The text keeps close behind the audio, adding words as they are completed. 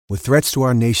With threats to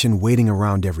our nation waiting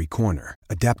around every corner,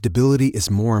 adaptability is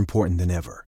more important than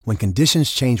ever. When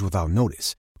conditions change without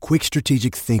notice, quick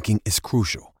strategic thinking is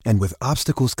crucial. And with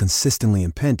obstacles consistently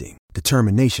impending,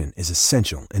 determination is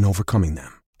essential in overcoming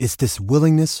them. It's this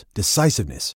willingness,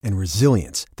 decisiveness, and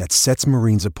resilience that sets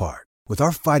Marines apart. With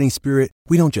our fighting spirit,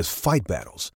 we don't just fight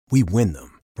battles, we win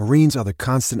them. Marines are the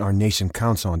constant our nation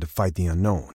counts on to fight the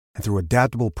unknown. And through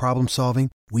adaptable problem solving,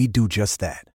 we do just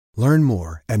that. Learn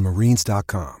more at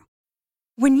marines.com.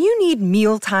 When you need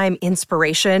mealtime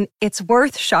inspiration, it's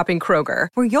worth shopping Kroger,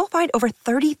 where you'll find over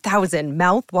 30,000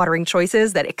 mouth-watering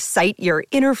choices that excite your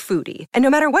inner foodie. And no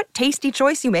matter what tasty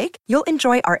choice you make, you'll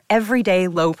enjoy our everyday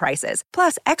low prices,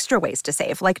 plus extra ways to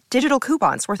save, like digital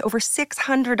coupons worth over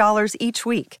 $600 each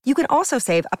week. You can also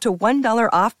save up to $1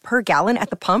 off per gallon at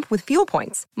the pump with fuel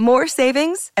points. More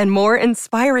savings and more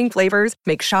inspiring flavors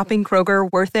make shopping Kroger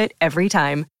worth it every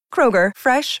time. Kroger,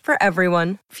 fresh for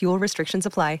everyone. Fuel restrictions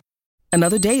apply.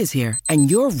 Another day is here,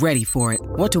 and you're ready for it.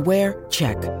 What to wear?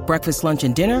 Check. Breakfast, lunch,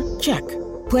 and dinner? Check.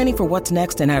 Planning for what's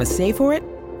next and how to save for it?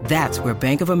 That's where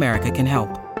Bank of America can help.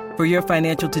 For your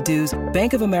financial to-dos,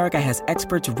 Bank of America has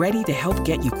experts ready to help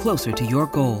get you closer to your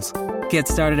goals. Get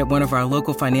started at one of our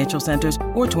local financial centers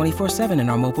or 24/7 in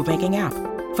our mobile banking app.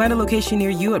 Find a location near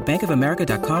you at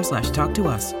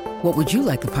bankofamerica.com/talktous. What would you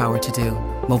like the power to do?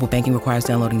 Mobile banking requires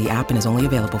downloading the app and is only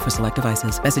available for select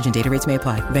devices. Message and data rates may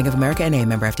apply. Bank of America N.A.,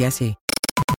 member FDIC.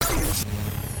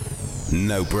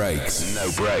 No breaks.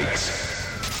 No breaks.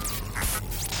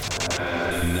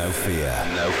 No fear.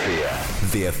 No fear.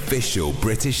 The official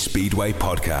British Speedway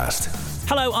podcast.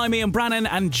 Hello, I'm Ian Brennan,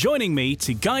 and joining me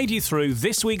to guide you through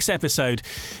this week's episode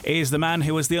is the man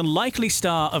who was the unlikely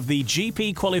star of the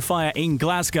GP qualifier in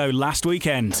Glasgow last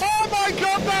weekend. Oh my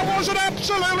God, that was an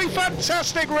absolutely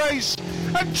fantastic race!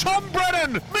 And Tom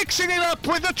Brennan mixing it up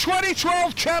with the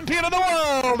 2012 champion of the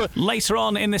world! Later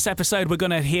on in this episode, we're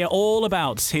going to hear all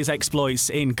about his exploits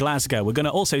in Glasgow. We're going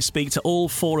to also speak to all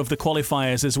four of the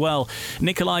qualifiers as well.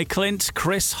 Nicolai, Klindt,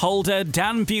 Chris Holder,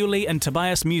 Dan Bewley and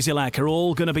Tobiasz Musielak are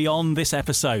all going to be on this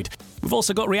episode. We've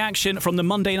also got reaction from the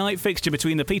Monday night fixture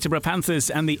between the Peterborough Panthers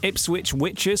and the Ipswich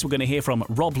Witches. We're going to hear from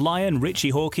Rob Lyon, Richie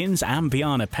Hawkins and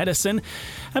Bjarne Pedersen.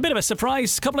 A bit of a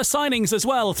surprise, couple of signings as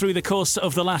well through the course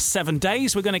of the last 7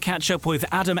 days. We're going to catch up with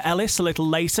Adam Ellis a little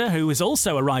later, who is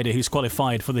also a rider who's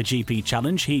qualified for the GP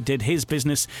Challenge. He did his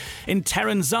business in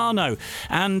Terenzano.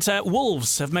 And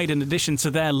Wolves have made an addition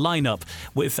to their lineup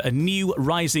with a new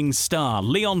rising star.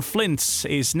 Leon Flint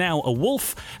is now a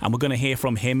Wolf, and we're going to hear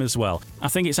from him as well. I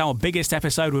think it's our biggest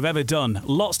episode we've ever done.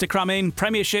 Lots to cram in,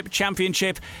 Premiership,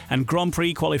 Championship and Grand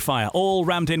Prix qualifier, all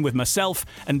rammed in with myself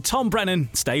and Tom Brennan.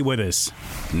 Stay with us.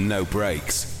 No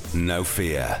breaks, no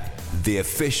fear. The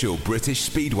official British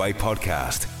Speedway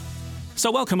podcast. So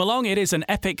welcome along. It is an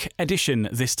epic edition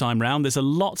this time round. There's a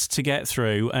lot to get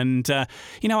through and,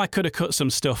 I could have cut some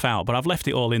stuff out, but I've left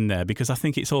it all in there because I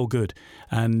think it's all good.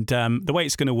 And the way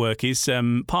it's going to work is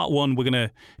part one, we're going to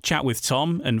chat with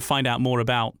Tom and find out more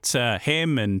about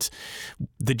him and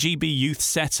the GB youth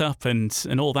setup and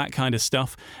all that kind of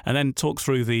stuff, and then talk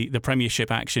through the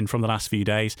Premiership action from the last few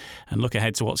days and look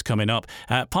ahead to what's coming up.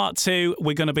 Part two,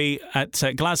 we're going to be at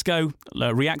Glasgow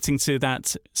reacting to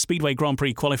that Speedway Grand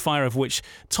Prix qualifier of which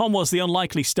Tom was the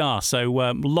unlikely star. So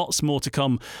lots more to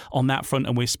come on that front,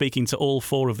 and we're speaking to all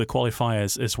four of the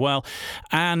qualifiers as well.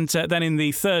 And then in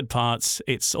the third part,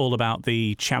 it's all about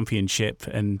the championship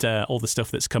and all the stuff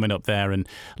that's coming up there and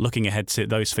looking ahead to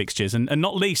those fixtures. And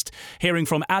not least, hearing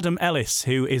from Adam Ellis,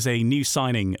 who is a new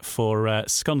signing for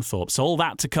Scunthorpe. So all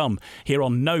that to come here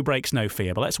on No Breaks, No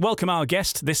Fear. But let's welcome our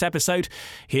guest this episode.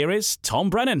 Here is Tom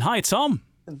Brennan. Hi, Tom.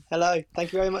 Hello.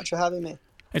 Thank you very much for having me.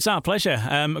 It's our pleasure.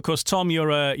 Of course, Tom, you're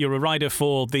a rider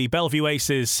for the Bellevue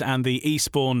Aces and the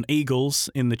Eastbourne Eagles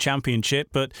in the championship,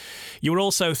 but you were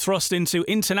also thrust into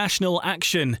international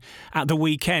action at the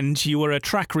weekend. You were a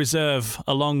track reserve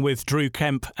along with Drew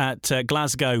Kemp at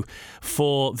Glasgow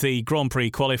for the Grand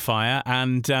Prix qualifier,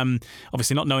 and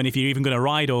obviously not knowing if you're even going to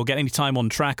ride or get any time on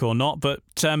track or not, but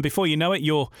before you know it,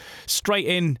 you're straight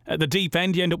in at the deep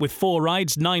end. You end up with 4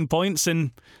 rides, 9 points,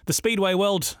 and the Speedway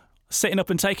world sitting up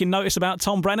and taking notice about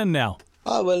Tom Brennan now.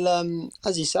 Oh well,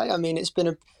 as you say, I mean it's been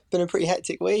a pretty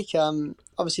hectic week.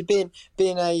 Obviously,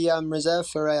 being a reserve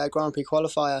for a Grand Prix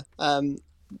qualifier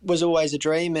was always a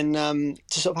dream, and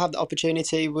to sort of have the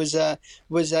opportunity was a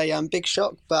big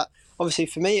shock. But obviously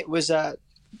for me, it was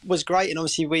great, and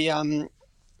obviously we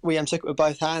took it with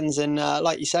both hands. And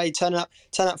like you say, turn up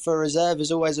for a reserve is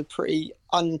always a pretty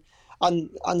sort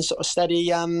of steady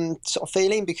sort of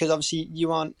feeling, because obviously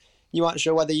you aren't you aren't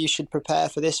sure whether you should prepare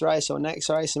for this race or next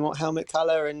race and what helmet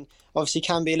colour, and obviously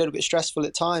can be a little bit stressful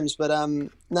at times. But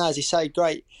no, as you say,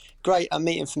 great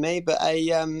meeting for me, but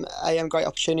a great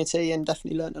opportunity, and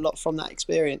definitely learned a lot from that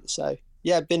experience. So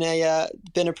yeah, been a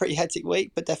pretty hectic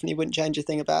week, but definitely wouldn't change a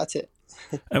thing about it.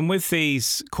 And with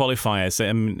these qualifiers,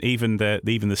 even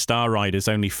the star riders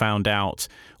only found out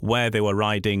where they were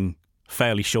riding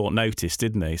fairly short notice,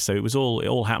 didn't they? So it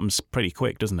all happens pretty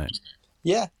quick, doesn't it?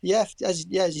 Yeah. As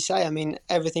you say, I mean,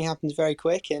 everything happens very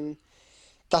quick, and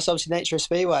that's obviously the nature of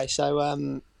Speedway.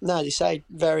 So no, as you say,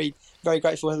 very, very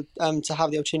grateful to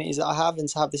have the opportunities that I have and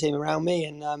to have the team around me.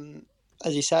 And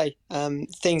as you say,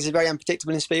 things are very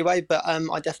unpredictable in Speedway, but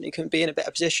I definitely couldn't be in a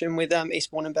better position with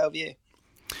Eastbourne and Bellevue.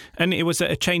 And it was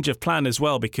a change of plan as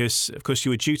well, because, of course,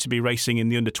 you were due to be racing in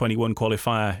the under-21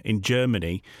 qualifier in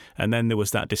Germany, and then there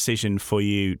was that decision for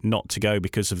you not to go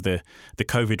because of the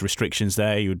COVID restrictions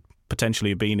there. You would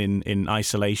potentially have been in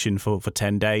isolation for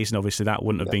 10 days, and obviously that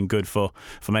wouldn't have been good for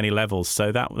many levels.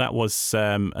 So that was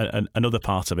another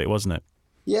part of it, wasn't it?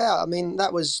 Yeah, I mean,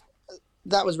 that was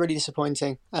really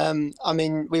disappointing. I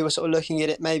mean, we were sort of looking at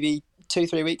it maybe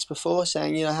 2-3 weeks before,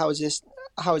 saying, you know, how is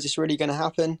this really going to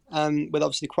happen, with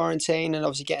obviously quarantine and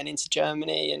obviously getting into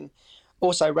Germany and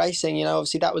also racing, you know,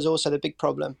 obviously that was also the big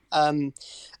problem. And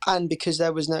because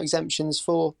there was no exemptions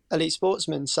for elite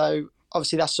sportsmen. So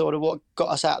obviously that's sort of what got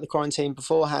us out of the quarantine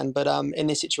beforehand. But in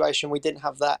this situation, we didn't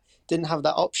have that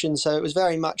option. So it was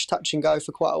very much touch and go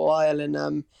for quite a while.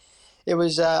 And it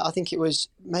was, I think it was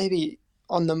maybe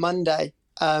on the Monday.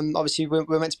 Obviously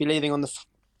we're meant to be leaving on the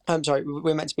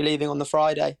we're meant to be leaving on the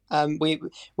Friday. We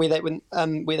then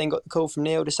got the call from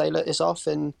Neil to say, look, it's off,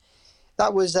 and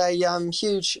that was a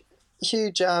huge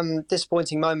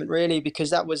disappointing moment, really, because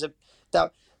that was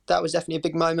definitely a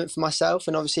big moment for myself,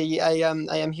 and obviously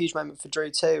a huge moment for Drew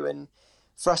too. And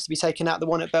for us to be taken out the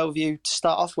one at Bellevue to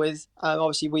start off with,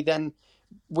 obviously we then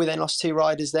lost 2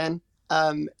 riders then,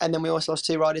 and then we also lost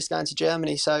 2 riders going to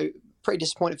Germany. So pretty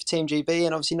disappointed for Team GB,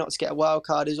 and obviously not to get a wild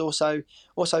card is also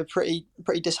pretty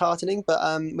disheartening.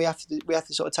 But we have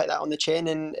to sort of take that on the chin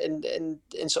and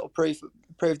sort of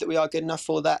prove that we are good enough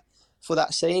for that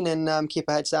scene, and keep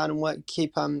our heads down and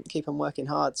keep on working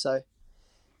hard. So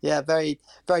yeah, very,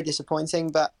 very disappointing,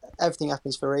 but everything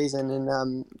happens for a reason,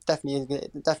 and definitely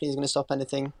isn't going to stop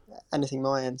anything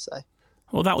my end. So.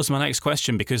 Well, that was my next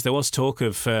question, because there was talk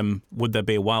of would there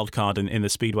be a wild card in the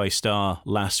Speedway Star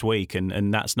last week,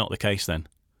 and that's not the case then?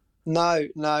 No,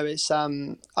 it's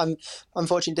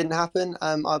unfortunately didn't happen.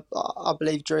 I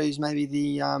believe Drew's maybe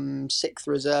the 6th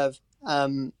reserve,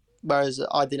 whereas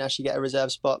I didn't actually get a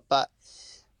reserve spot. But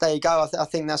there you go. I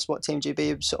think that's what Team GB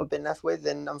have sort of been left with,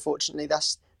 and unfortunately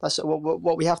that's sort of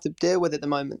what we have to deal with at the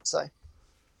moment. So.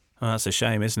 Well, that's a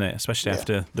shame, isn't it? Especially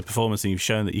after the performance that you've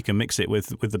shown that you can mix it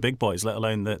with the big boys, let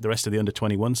alone the rest of the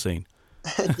under-21 scene.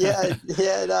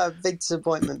 yeah, no, big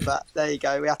disappointment, but there you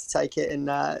go. We have to take it and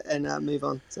move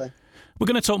on. So. We're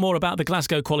going to talk more about the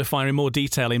Glasgow qualifier in more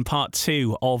detail in part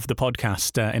 2 of the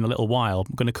podcast in a little while.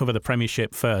 I'm going to cover the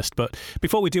Premiership first. But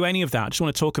before we do any of that, I just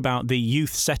want to talk about the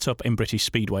youth setup in British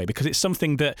Speedway, because it's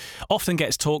something that often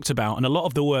gets talked about, and a lot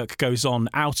of the work goes on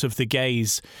out of the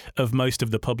gaze of most of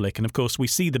the public. And of course, we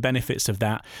see the benefits of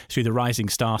that through the Rising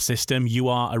Star system. You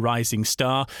are a Rising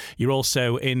Star. You're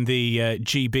also in the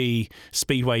GB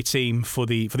Speedway team for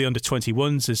the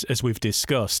under-21s, as we've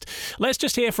discussed. Let's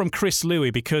just hear from Chris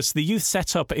Louis, because the youth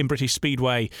setup in British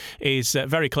Speedway is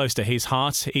very close to his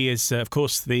heart. He is, of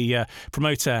course, the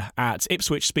promoter at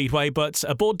Ipswich Speedway, but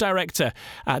a board director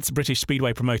at British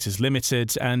Speedway Promoters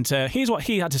Limited. And here's what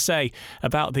he had to say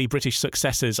about the British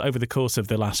successes over the course of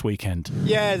the last weekend.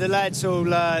 Yeah, the lads all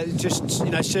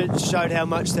just showed how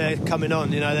much they're coming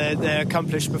on. They're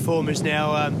accomplished performers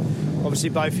now. Obviously,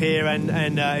 both here and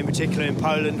in particular in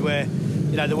Poland, where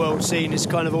the world scene is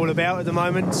kind of all about at the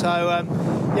moment. So,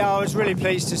 I was really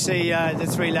pleased to see the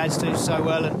 3 lads do so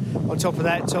well. And on top of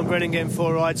that, Tom Brennan getting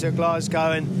 4 rides at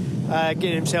Glasgow and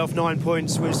getting himself 9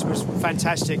 points was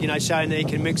fantastic, showing that he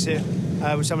can mix it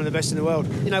with some of the best in the world.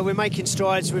 We're making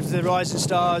strides with the Rising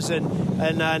Stars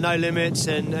and No Limits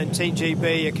and Team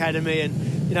GB Academy and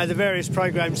the various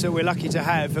programs that we're lucky to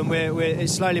have, and we're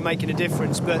slowly making a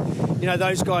difference. But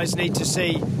those guys need to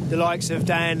see the likes of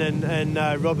Dan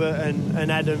and Robert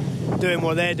and Adam doing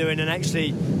what they're doing and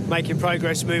actually making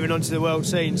progress, moving on to the world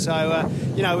scene. So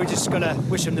we're just got to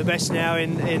wish them the best now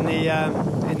in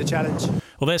the challenge.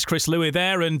 Well, there's Chris Louis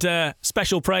there, and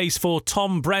special praise for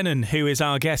Tom Brennan, who is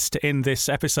our guest in this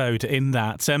episode in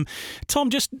that. Tom,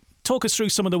 just talk us through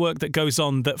some of the work that goes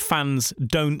on that fans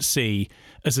don't see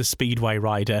as a Speedway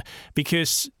rider,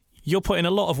 because You're putting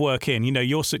a lot of work in. You know,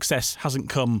 your success hasn't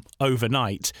come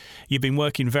overnight. You've been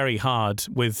working very hard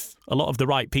with a lot of the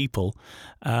right people.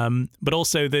 But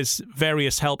also there's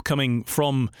various help coming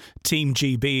from Team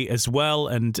GB as well.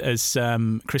 And as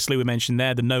Chris Lewis mentioned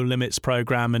there, the No Limits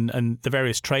programme and the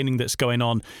various training that's going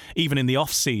on, even in the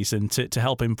off-season, to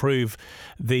help improve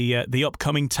the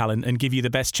upcoming talent and give you the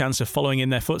best chance of following in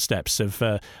their footsteps of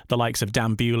the likes of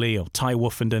Dan Bewley or Ty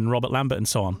Woofenden, Robert Lambert and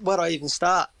so on. Where do I even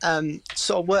start?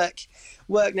 Sort of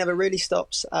work never really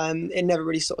stops. It never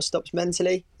really sort of stops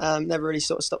mentally, never really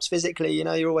sort of stops physically. You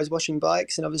know, you're always watching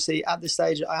bikes, and obviously at the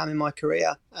stage that I am in my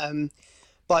career,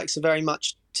 bikes are very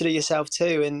much to do yourself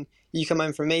too. And you come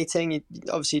home from a meeting, you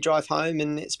obviously drive home,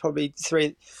 and it's probably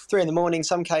three in the morning,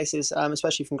 some cases,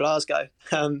 especially from Glasgow.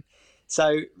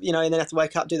 So, you know, and then have to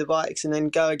wake up, do the bikes, and then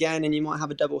go again, and you might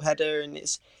have a double header, and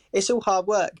it's all hard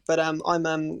work. But I'm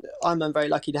very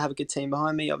lucky to have a good team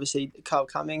behind me. Obviously, Carl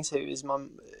Cummings, who is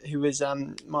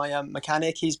my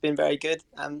mechanic, he's been very good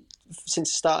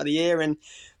since the start of the year, and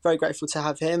very grateful to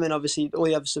have him, and obviously all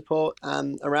the other support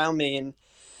around me. And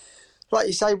like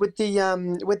you say, with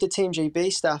the Team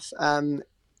GB stuff,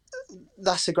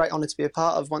 that's a great honour to be a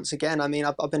part of. Once again, I mean,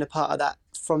 I've been a part of that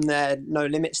from their No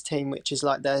Limits team, which is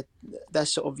like their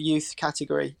sort of youth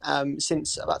category,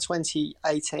 since about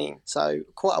 2018. So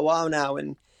quite a while now,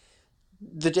 and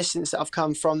the distance that I've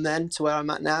come from then to where I'm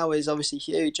at now is obviously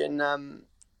huge. And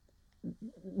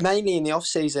mainly in the off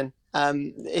season,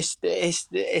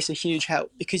 it's a huge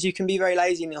help, because you can be very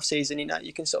lazy in the off season. You know,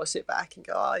 you can sort of sit back and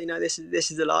go, oh, you know, this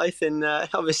is the life, and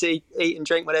obviously eat and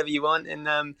drink whatever you want, and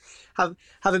have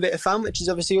a bit of fun, which is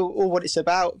obviously all what it's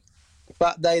about.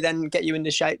 But they then get you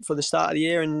into shape for the start of the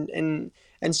year and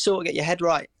sort of get your head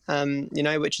right, you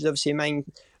know, which is obviously a main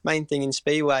thing in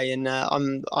Speedway. And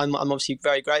I'm obviously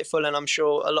very grateful, and I'm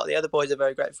sure a lot of the other boys are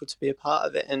very grateful to be a part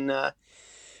of it. And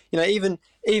you know,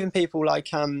 even people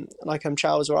like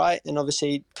Charles Wright, and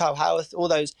obviously Carl Howarth, all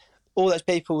those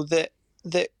people that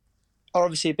are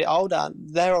obviously a bit older,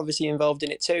 they're obviously involved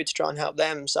in it too, to try and help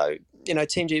them. So, you know,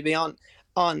 Team GB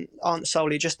aren't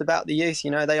solely just about the youth.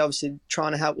 You know, they obviously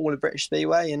trying to help all of British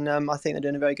Speedway, and I think they're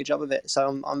doing a very good job of it.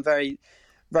 So I'm very,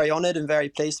 very honoured and very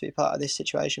pleased to be part of this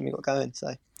situation we got going.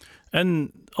 So,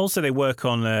 and also they work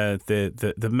on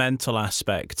the mental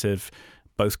aspect of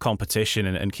both competition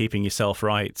and keeping yourself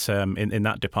right in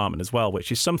that department as well,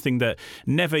 which is something that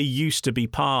never used to be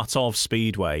part of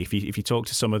Speedway. If you talk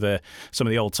to some of the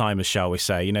old timers, shall we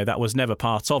say, you know, that was never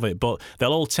part of it, but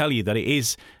they'll all tell you that it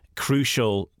is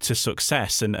crucial to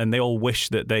success, and they all wish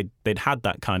that they'd had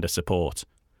that kind of support.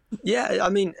 Yeah, I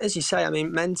mean, as you say, I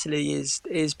mean, mentally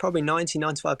is probably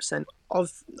 90-95%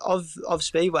 of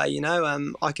Speedway. You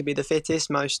know, I could be the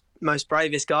fittest, most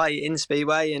bravest guy in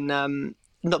Speedway, and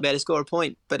not be able to score a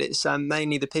point, but it's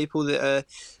mainly the people that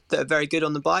are very good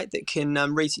on the bike, that can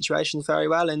read situations very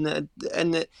well, and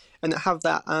that have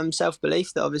that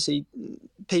self-belief that obviously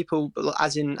people,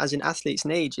 as in athletes,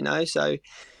 need. You know, so.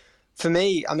 For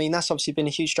me, I mean, that's obviously been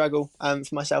a huge struggle for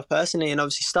myself personally, and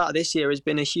obviously start of this year has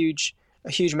been a huge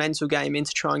mental game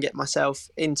into try and get myself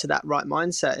into that right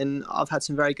mindset, and I've had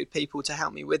some very good people to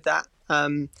help me with that,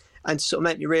 and to sort of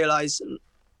make me realise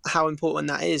how important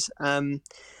that is,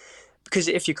 because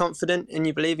if you're confident and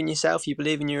you believe in yourself, you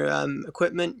believe in your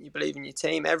equipment, you believe in your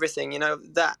team, everything, you know,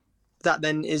 that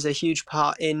then is a huge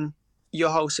part in your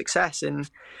whole success. And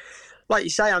like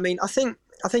you say, I mean, I think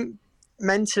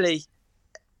mentally,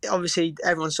 obviously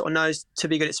everyone sort of knows to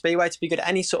be good at Speedway, to be good at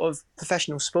any sort of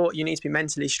professional sport, you need to be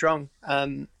mentally strong.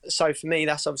 So for me,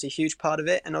 that's obviously a huge part of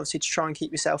it, and obviously to try and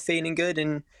keep yourself feeling good,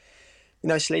 and you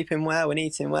know, sleeping well and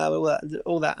eating well,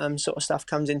 all that sort of stuff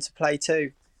comes into play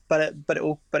too. But it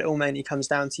all mainly comes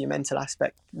down to your mental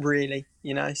aspect, really.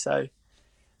 You know, so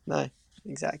no,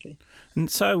 exactly. And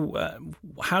so,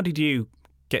 how did you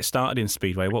get started in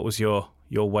Speedway? What was your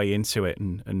way into it,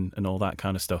 and all that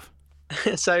kind of stuff?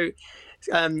 So.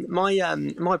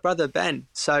 My brother Ben,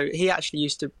 so he actually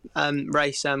used to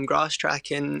race grass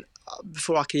track, and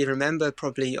before I could even remember,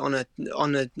 probably on a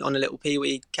little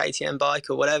peewee KTM bike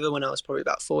or whatever, when I was probably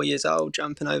about 4 years old,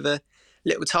 jumping over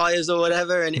little tyres or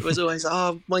whatever, and it was always,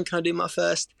 oh, when can I do my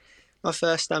first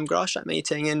grass track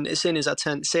meeting? And as soon as I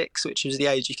turned 6, which was the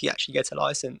age you could actually get a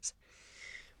licence,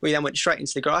 we then went straight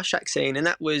into the grass track scene, and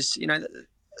that was, you know,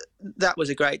 that was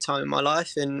a great time in my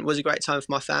life, and was a great time for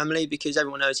my family, because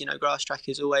everyone knows, you know, grass track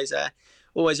is always a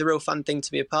real fun thing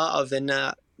to be a part of. And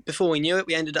before we knew it,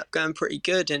 we ended up going pretty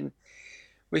good, and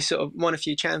we sort of won a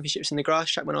few championships in the grass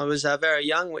track when I was very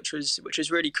young, which was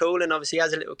really cool. And obviously,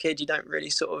 as a little kid, you don't really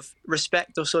sort of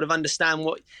respect or sort of understand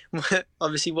what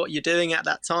you're doing at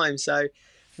that time. So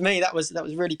for me, that was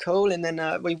really cool. And then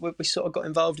we sort of got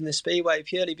involved in the speedway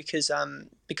purely because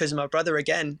of my brother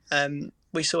again.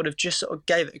 We sort of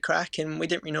gave it a crack, and we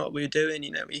didn't really know what we were doing.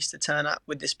 We used to turn up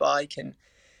with this bike, and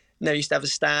used to have a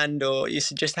stand, or used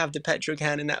to just have the petrol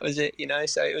can, and that was it.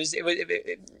 So it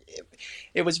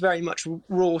was very much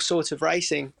raw sort of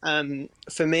racing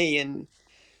for me. And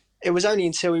it was only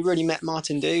until we really met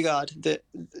Martin Dugard that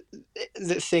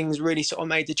things really sort of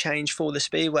made the change for the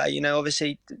speedway.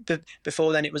 Obviously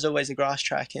before then it was always a grass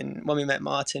track, and when we met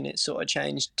Martin, it sort of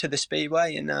changed to the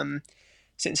speedway. And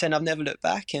since then I've never looked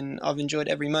back, and I've enjoyed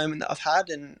every moment that I've had,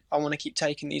 and I want to keep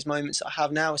taking these moments that I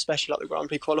have now, especially like the Grand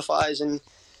Prix qualifiers and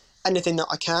anything that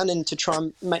I can, and to try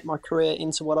and make my career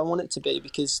into what I want it to be,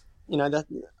 because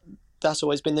that's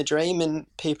always been the dream, and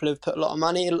people have put a lot of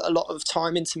money, a lot of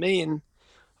time into me, and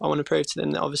I want to prove to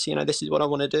them that obviously this is what I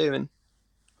want to do. And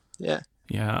yeah,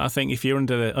 I think if you're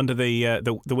under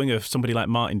the wing of somebody like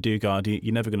Martin Dugard,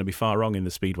 you're never going to be far wrong in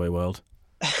the speedway world.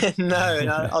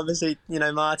 No, obviously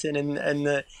Martin and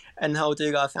the whole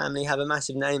Dugard family have a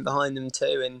massive name behind them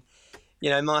too, and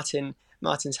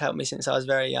Martin's helped me since I was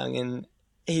very young, and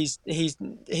he's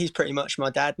pretty much my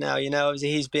dad now.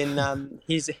 Obviously he's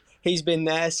been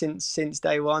there since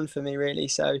day one for me, really.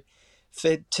 So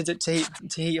to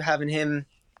keep having him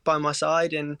by my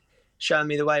side and showing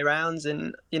me the way round,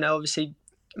 and obviously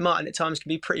Martin at times can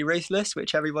be pretty ruthless,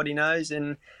 which everybody knows,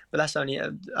 but that's only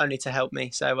to help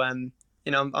me. So I'm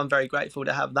very grateful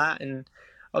to have that. And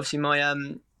obviously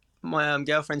my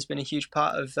girlfriend's been a huge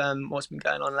part of what's been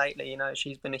going on lately.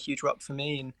 She's been a huge rock for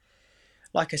me, and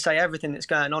like I say, everything that's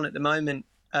going on at the moment,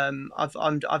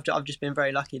 I've just been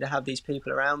very lucky to have these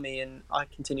people around me, and I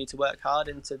continue to work hard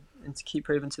and to keep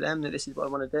proving to them that this is what I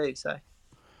want to do. So.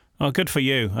 Oh, good for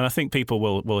you. And I think people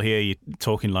will hear you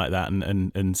talking like that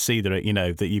and see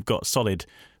that that you've got solid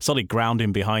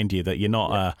grounding behind you, that you're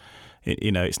not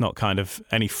it's not kind of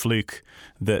any fluke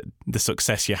that the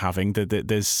success you're having, that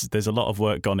there's a lot of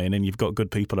work gone in, and you've got good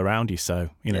people around you.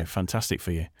 So fantastic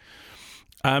for you.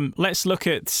 Let's look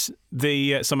at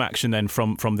the some action then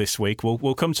from this week.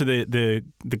 We'll come to the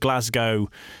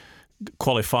Glasgow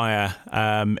qualifier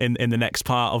in the next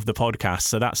part of the podcast,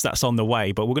 so that's on the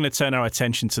way. But we're going to turn our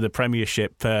attention to the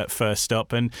Premiership first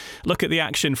up and look at the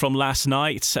action from last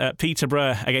night.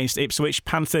 Peterborough against Ipswich.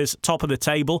 Panthers top of the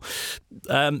table.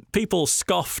 People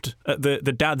scoffed at the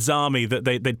Dad's Army that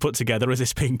they'd put together, as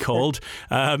it's been called.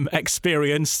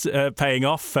 Experience paying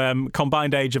off.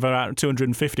 Combined age of around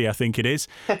 250, I think it is.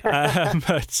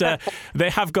 But they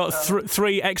have got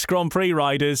three ex-Grand Prix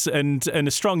riders and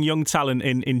a strong young talent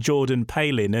in Jordan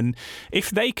Palin, and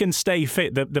if they can stay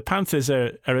fit, the Panthers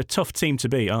are a tough team to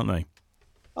beat, aren't they?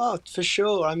 Oh, for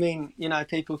sure. I mean,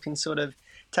 people can sort of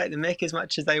take the mick as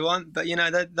much as they want, but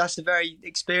that's a very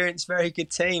experienced, very good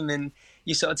team, and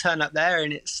you sort of turn up there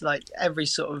and it's like every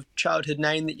sort of childhood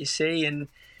name that you see, and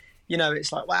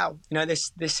it's like, wow,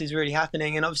 this is really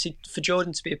happening. And obviously for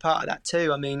Jordan to be a part of that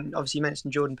too. I mean, obviously you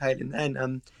mentioned Jordan Palin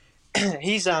then.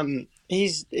 He's only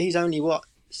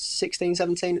 16,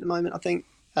 17 at the moment, I think.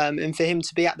 And for him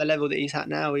to be at the level that he's at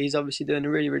now, he's obviously doing a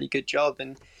really, really good job.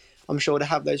 And I'm sure to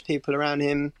have those people around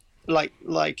him, like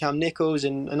Nichols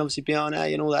and obviously Bjarne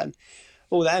and all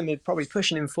them are probably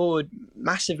pushing him forward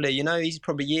massively. He's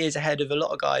probably years ahead of a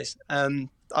lot of guys. I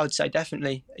would say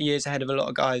definitely years ahead of a lot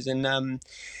of guys. And I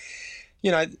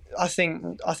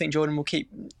think Jordan will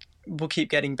keep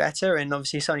getting better, and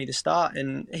obviously it's only the start,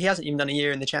 and he hasn't even done a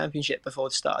year in the championship before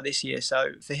the start of this year,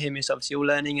 so for him it's obviously all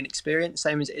learning and experience,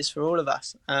 same as it is for all of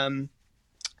us.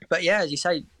 But yeah, as you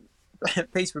say,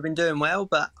 Peterborough have been doing well,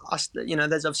 but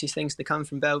there's obviously things to come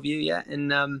from Bellevue yet,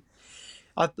 and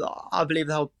I believe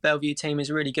the whole Bellevue team is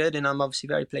really good, and I'm obviously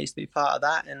very pleased to be part of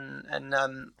that, and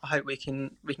I hope we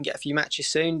can get a few matches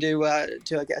soon to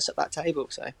get us up that table.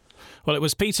 So. Well, it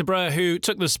was Peterborough who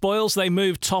took the spoils. They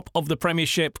moved top of the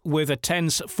Premiership with a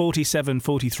tense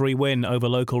 47-43 win over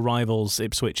local rivals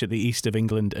Ipswich at the East of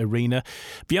England Arena.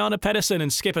 Bjarne Pedersen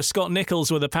and skipper Scott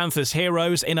Nichols were the Panthers'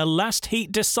 heroes in a last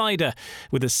heat decider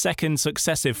with a second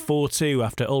successive 4-2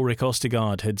 after Ulrich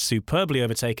Ostergaard had superbly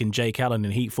overtaken Jake Allen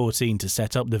in Heat 14 to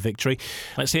set up the victory.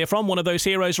 Let's hear from one of those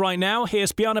heroes right now.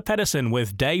 Here's Bjarne Pedersen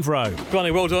with Dave Rowe.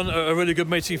 Bjarne, well done. A really good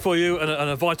meeting for you and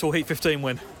a vital Heat 15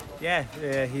 win. Yeah,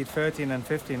 Heat 13 and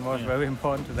 15 was very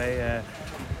important today.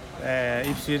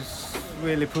 Ipswich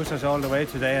really pushed us all the way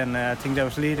today, and I think they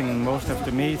was leading most of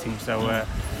the meeting. So it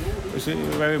was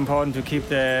very important to keep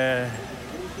the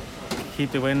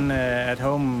win at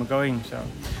home going. So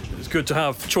it's good to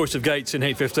have choice of gates in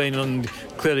Heat 15, and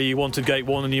clearly you wanted gate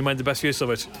 1 and you made the best use of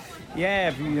it.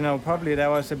 Yeah, probably there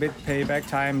was a bit payback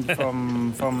time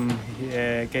from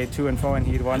gate 2 and 4 in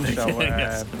Heat 1.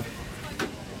 So.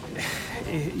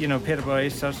 Peterborough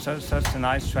is such a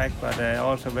nice track, but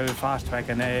also a very fast track.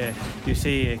 And you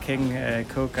see King,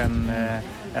 Cook, and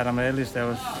Adam Ellis, they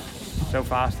was so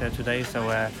fast there today.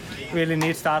 So really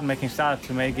need making start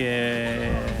to make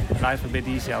life a bit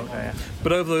easy out there.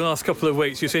 But over the last couple of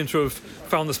weeks, you seem to have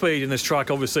found the speed in this track.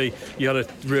 Obviously, you had a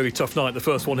really tough night, the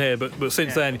first one here, but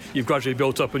since then, you've gradually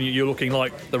built up and you're looking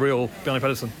like the real Bjarne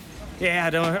Pedersen.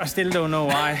 Yeah, I still don't know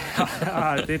why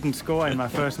I didn't score in my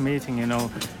first meeting,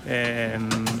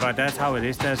 but that's how it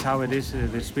is. That's how it is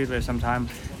with Speedway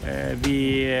sometimes.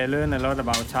 We learn a lot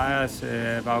about tyres,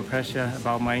 about pressure,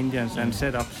 about my engines and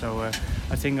setup. So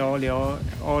I think all in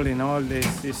all,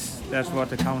 that's what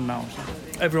the count now. So.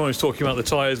 Everyone is talking about the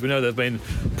tyres. We know there have been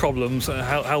problems.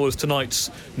 How was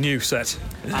tonight's new set?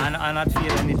 I not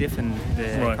feel any different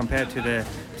compared to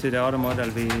the other model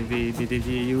we did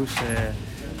use.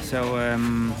 It's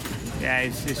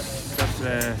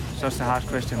just a hard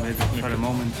question for the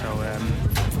moment. So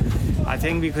I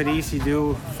think we could easily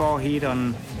do 4 heat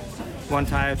on one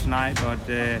tire tonight, but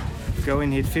go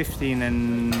in heat 15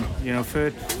 and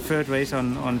third race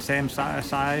on same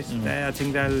size. I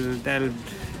think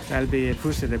that'll be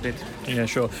pushed a bit. Yeah,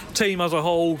 sure. Team as a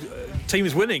whole. Team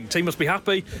is winning. Team must be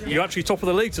happy. You're actually top of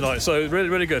the league tonight, so really,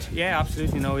 really good. Yeah,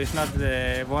 absolutely. No, it's not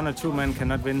one or two men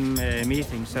cannot win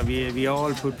meetings. So we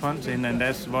all put points in, and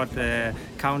that's what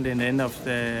count in the end of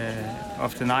the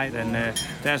night. And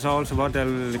that's also what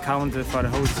they'll count for the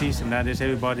whole season. That is,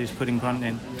 everybody's putting points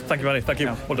in. Thank you, Manny. Thank you.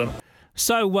 Yeah. Well done.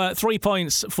 So 3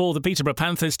 points for the Peterborough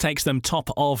Panthers takes them top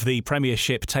of the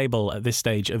Premiership table at this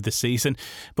stage of the season.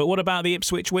 But what about the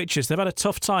Ipswich Witches? They've had a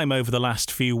tough time over the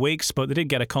last few weeks, but they did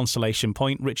get a consolation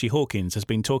point. Richie Hawkins has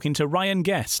been talking to Ryan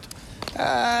Guest.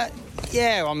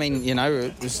 There's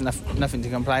nothing to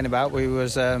complain about. We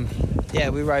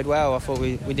rode well. I thought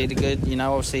we did good.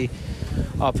 Obviously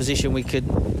our position we could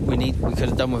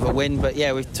have done with a win, but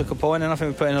we took a point, and I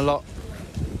think we put in a lot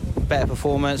better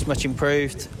performance, much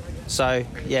improved. So,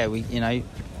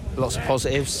 lots of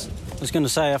positives. I was going to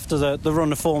say, after the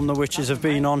run of form the Witches have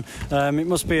been on, it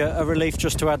must be a relief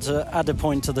just to add a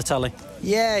point to the tally.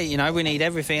 Yeah, we need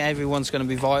everything. Everyone's going to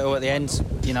be vital at the end.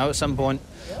 At some point,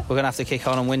 we're going to have to kick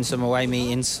on and win some away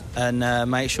meetings and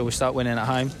make sure we start winning at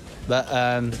home. But,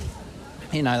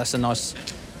 that's a nice...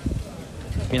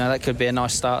 that could be a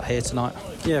nice start here tonight.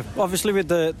 Yeah, obviously with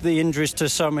the injuries to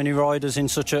so many riders in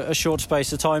such a short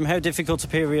space of time, how difficult a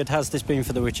period has this been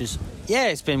for the Witches? Yeah,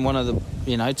 it's been one of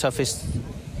the toughest,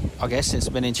 I guess, since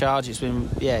I've been in charge. It's been,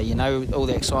 all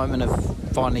the excitement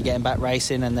of finally getting back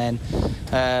racing, and then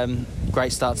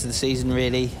great start to the season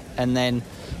really, and then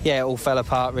it all fell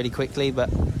apart really quickly.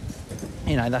 But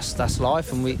that's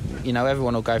life, and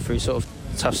everyone will go through sort of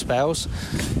tough spells.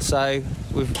 So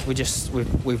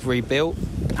we've rebuilt.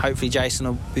 Hopefully Jason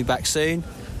will be back soon,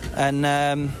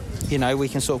 and we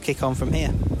can sort of kick on from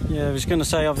here. Yeah, I was going to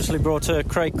say, obviously brought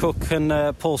Craig Cook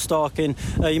and Paul Stark in.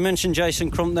 You mentioned Jason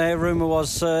Crump there. Rumour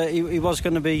was he was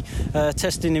going to be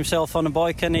testing himself on a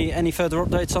bike. Any further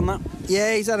updates on that?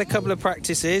 Yeah, he's had a couple of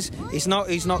practices. He's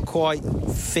not quite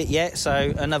fit yet,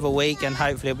 so another week, and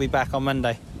hopefully he'll be back on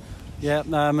Monday. Yeah,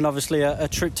 and obviously a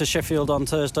trip to Sheffield on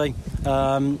Thursday.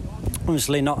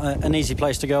 Obviously not an easy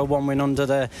place to go, one win under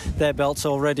their belts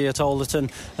already at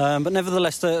Alderton. But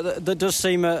nevertheless, there does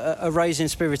seem a rising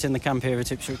spirit in the camp here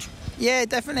at Ipswich. Yeah,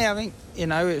 definitely. I think,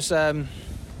 it's...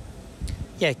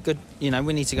 good.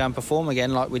 We need to go and perform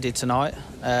again like we did tonight.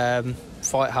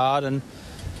 Fight hard, and,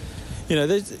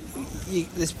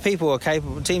 there's people are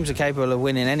capable, teams are capable of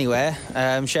winning anywhere.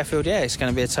 Sheffield, it's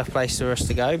going to be a tough place for us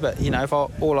to go. But, if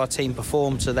all our team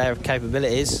perform to their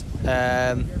capabilities,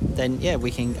 then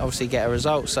we can obviously get a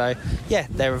result. So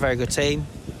they're a very good team,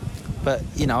 but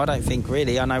I don't think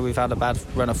really. I know we've had a bad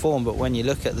run of form, but when you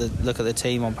look at the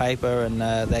team on paper and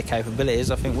their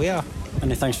capabilities, I think we are.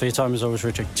 Many thanks for your time as always,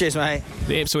 Richie. Cheers, mate.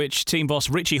 The Ipswich team boss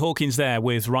Richie Hawkins there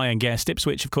with Ryan Guest.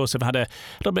 Ipswich, of course, have had a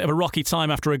little bit of a rocky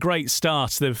time after a great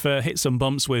start. They've hit some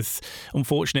bumps with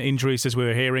unfortunate injuries, as we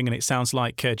were hearing, and it sounds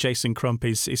like Jason Crump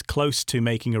is close to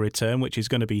making a return, which is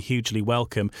going to be hugely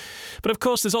welcome. But of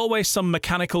course, there's always some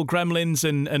mechanical gremlins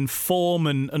and form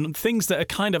and things that are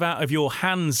kind of out of your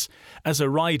hands as a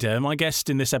rider. My guest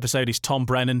in this episode is Tom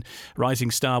Brennan,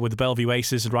 rising star with the Bellevue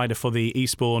Aces, and rider for the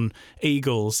Eastbourne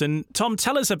Eagles. And Tom,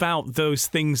 tell us about those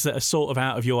things that are sort of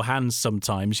out of your hands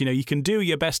sometimes. You can do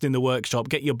your best in the workshop,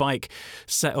 get your bike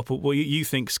set up what you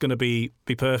think is going to be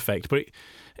perfect, but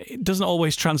it doesn't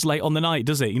always translate on the night,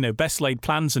 does it? Best laid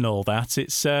plans and all that.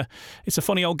 It's a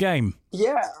funny old game.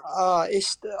 Yeah,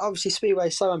 it's obviously Speedway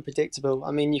is so unpredictable.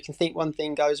 I mean, you can think one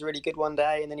thing goes really good one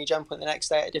day, and then you jump on the next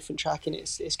day at a different track, and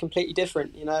it's completely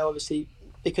different. Obviously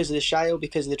because of the shale,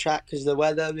 because of the track, because of the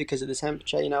weather, because of the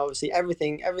temperature. You know, obviously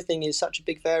everything is such a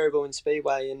big variable in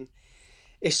speedway, and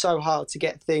it's so hard to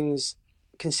get things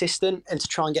consistent and to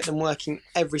try and get them working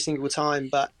every single time.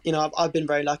 But you know, I've been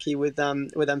very lucky with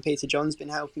Peter John's been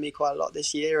helping me quite a lot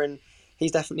this year, and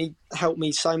he's definitely helped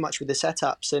me so much with the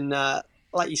setups. And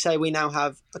like you say, we now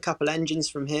have a couple engines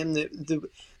from him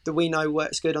that we know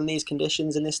works good on these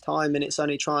conditions and this time, and it's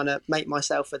only trying to make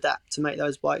myself adapt to make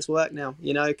those bikes work now.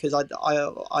 You know, because I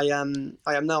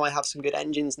know I have some good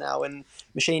engines now, and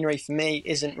machinery for me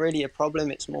isn't really a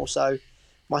problem. It's more so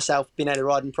myself being able to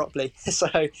ride them properly. So,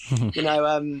 you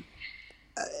know,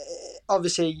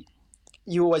 obviously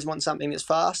you always want something that's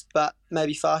fast, but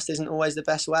maybe fast isn't always the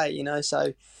best way, you know,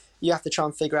 so you have to try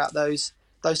and figure out those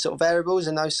sort of variables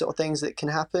and those sort of things that can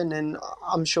happen. And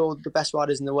I'm sure the best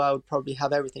riders in the world probably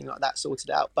have everything like that sorted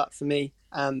out. But for me,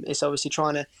 it's obviously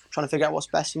trying to figure out what's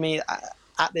best for me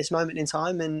at this moment in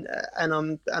time. And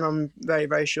I'm very,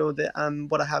 very sure that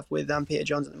what I have with Peter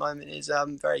Johns at the moment is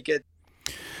very good.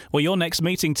 Well, your next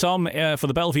meeting, Tom, for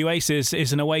the Bellevue Aces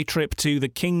is an away trip to the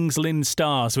Kings Lynn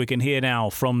Stars. We can hear now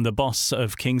from the boss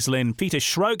of Kings Lynn, Peter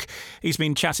Schroek. He's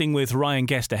been chatting with Ryan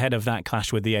Guest ahead of that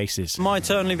clash with the Aces.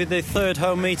 Might only be the third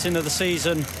home meeting of the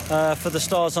season for the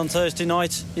Stars on Thursday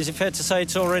night. Is it fair to say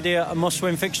it's already a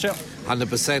must-win fixture?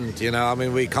 100%. You know, I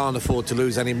mean, we can't afford to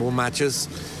lose any more matches.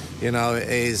 You know,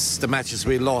 is the matches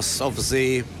we lost,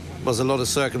 obviously, was a lot of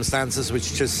circumstances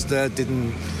which just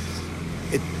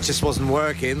it just wasn't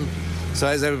working. So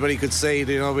as everybody could see,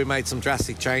 you know, we made some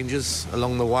drastic changes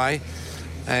along the way,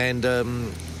 and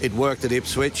it worked at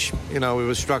Ipswich. You know, we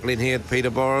were struggling here at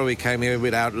Peterborough. We came here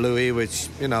without Louis, which,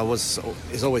 you know,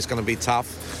 is always going to be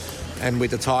tough, and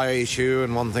with the tyre issue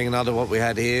and one thing and another what we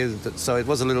had here, so it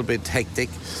was a little bit hectic.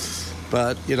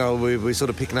 But, you know, we're sort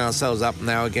of picking ourselves up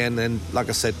now again, and like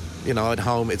I said, you know, at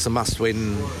home it's a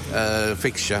must-win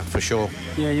fixture for sure.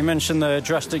 Yeah, you mentioned the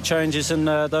drastic changes, and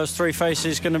those three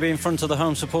faces going to be in front of the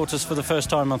home supporters for the first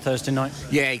time on Thursday night.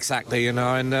 Yeah, exactly, you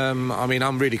know, and I mean,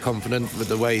 I'm really confident with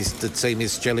the way the team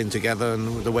is gelling together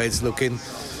and the way it's looking.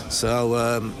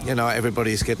 So, you know,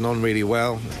 everybody's getting on really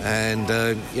well, and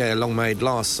yeah, long may it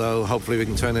last, so hopefully we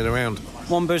can turn it around.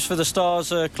 One boost for the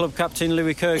Stars, club captain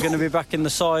Louis Kerr going to be back in the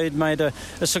side, made a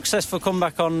successful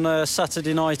comeback on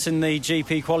Saturday night in the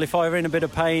GP qualifier, in a bit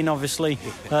of pain obviously,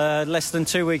 less than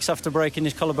 2 weeks after breaking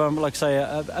his collarbone, but like I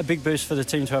say, a big boost for the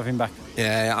team to have him back.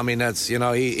 Yeah, I mean, that's, you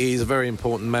know, he's a very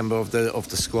important member of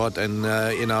the squad, and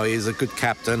you know, he's a good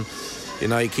captain. You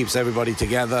know, he keeps everybody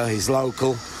together, he's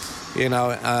local. You know,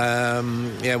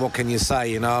 yeah, what can you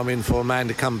say? You know, I mean, for a man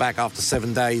to come back after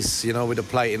 7 days, you know, with a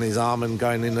plate in his arm and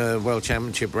going in a World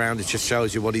Championship round, it just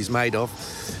shows you what he's made of.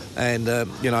 And,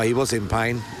 you know, he was in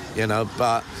pain, you know,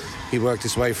 but he worked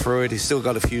his way through it. He's still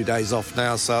got a few days off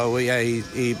now. So, yeah,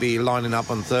 he'll be lining up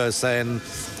on Thursday and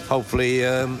hopefully,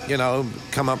 you know,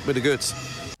 come up with the goods.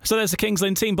 So there's the Kings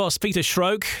Lynn team boss, Peter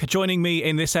Schroek. Joining me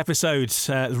in this episode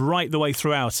right the way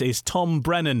throughout is Tom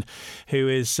Brennan, who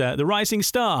is the rising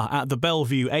star at the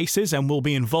Bellevue Aces and will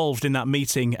be involved in that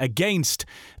meeting against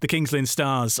the Kings Lynn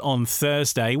Stars on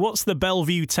Thursday. What's the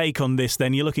Bellevue take on this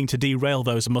then? You're looking to derail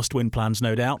those must-win plans,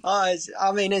 no doubt. I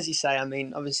mean, as you say, I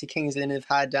mean, obviously Kings Lynn have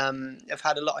had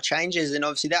a lot of changes, and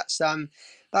obviously that's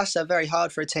very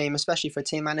hard for a team, especially for a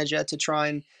team manager, to try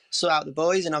and sort out the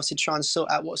boys and obviously try and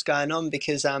sort out what's going on,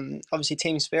 because obviously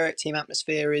team spirit, team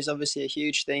atmosphere is obviously a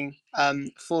huge thing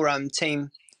for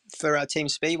team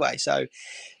speedway. So,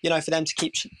 you know, for them to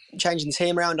keep changing the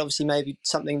team around, obviously maybe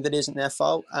something that isn't their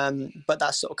fault, but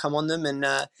that's sort of come on them. And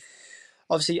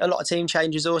obviously a lot of team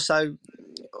changes also,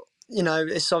 you know,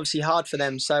 it's obviously hard for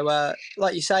them. So,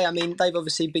 like you say, I mean, they've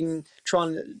obviously been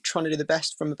trying to do the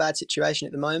best from a bad situation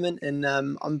at the moment, and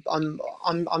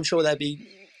I'm sure they'll be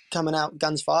coming out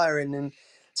guns firing. And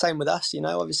same with us, you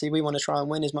know. Obviously, we want to try and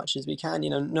win as much as we can. You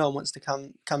know, no one wants to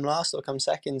come last or come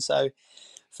second. So,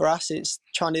 for us, it's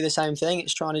trying to do the same thing.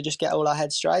 It's trying to just get all our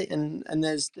heads straight, and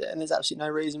there's absolutely no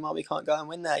reason why we can't go and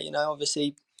win there. You know,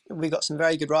 obviously, we've got some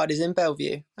very good riders in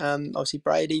Bellevue. Obviously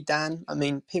Brady, Dan. I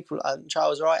mean, people,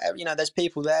 Charles Wright. You know, there's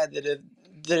people there that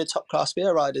are top class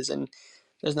spear riders, and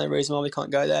there's no reason why we can't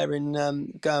go there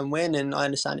and go and win. And I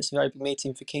understand it's a very big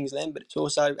meeting for Kings Lynn, but it's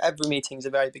also every meeting's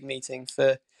a very big meeting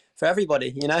for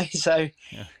everybody. You know, so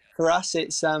yeah. For us,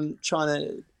 it's trying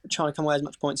to come away as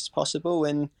much points as possible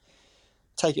and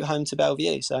take it home to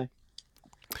Bellevue. So.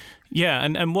 Yeah,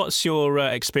 and what's your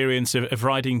experience of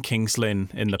riding Kings Lynn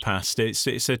in the past? It's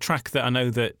a track that I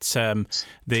know that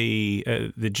the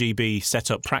GB set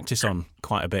up practice on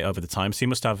quite a bit over the time, so you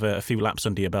must have a few laps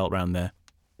under your belt around there.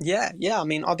 Yeah. I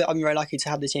mean, I've been very lucky to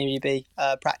have the Team GB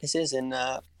practices, and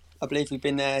I believe we've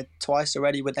been there twice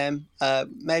already with them,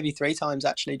 maybe 3 times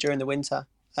actually during the winter.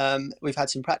 We've had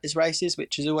some practice races,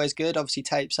 which is always good. Obviously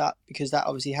tapes up, because that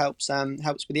obviously helps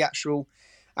with the actual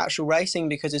racing,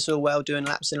 because it's all well doing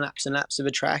laps and laps and laps of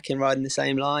a track and riding the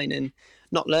same line and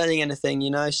not learning anything,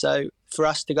 So for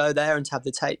us to go there and to have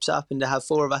the tapes up and to have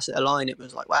 4 of us at a line, it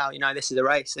was like, wow, this is a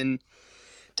race. And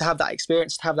to have that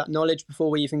experience, to have that knowledge before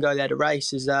we even go there to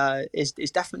race is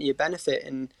definitely a benefit.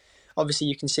 And obviously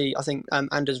you can see, I think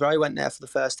Anders Rowe went there for the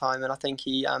first time, and I think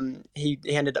he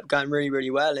ended up going really,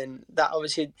 really well. And that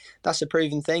obviously, that's a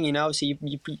proven thing, Obviously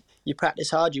you practice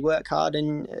hard, you work hard,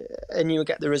 and you'll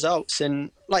get the results.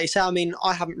 And like you say,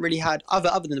 I haven't really had, other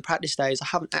than the practice days, I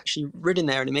haven't actually ridden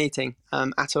there in a meeting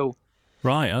at all.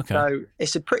 Right, okay. So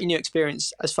it's a pretty new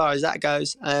experience as far as that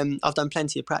goes. I've done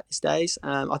plenty of practice days.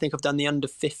 I think I've done the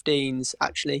under-15s,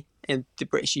 actually, in the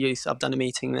British youth. I've done a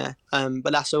meeting there,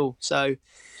 but that's all. So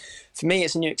for me,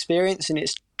 it's a new experience, and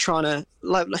it's trying to,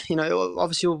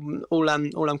 obviously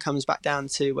all comes back down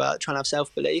to trying to have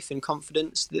self-belief and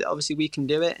confidence that obviously we can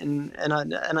do it, and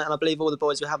I believe all the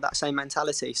boys will have that same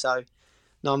mentality. So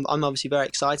no, I'm obviously very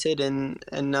excited and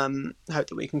hope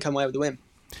that we can come away with the win.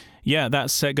 Yeah,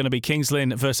 that's going to be Kings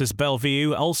Lynn versus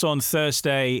Bellevue. Also on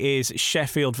Thursday is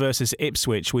Sheffield versus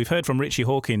Ipswich. We've heard from Richie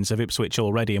Hawkins of Ipswich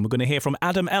already, and we're going to hear from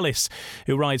Adam Ellis,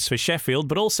 who rides for Sheffield,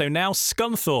 but also now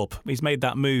Scunthorpe. He's made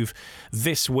that move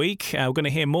this week. We're going to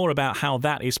hear more about how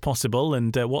that is possible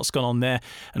and what's gone on there.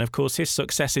 And, of course, his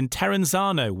success in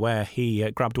Terenzano, where he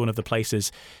grabbed one of the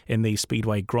places in the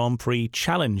Speedway Grand Prix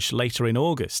Challenge later in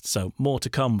August. So more to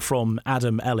come from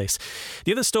Adam Ellis.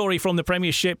 The other story from the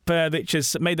Premiership which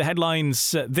has made the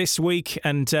headlines this week,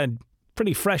 and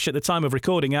pretty fresh at the time of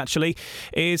recording actually,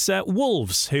 is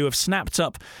Wolves, who have snapped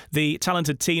up the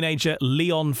talented teenager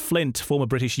Leon Flint, former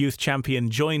British youth champion,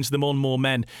 joins the Monmore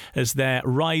men as their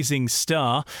rising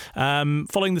star,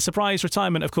 following the surprise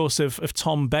retirement, of course, of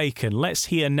Tom Bacon. Let's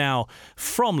hear now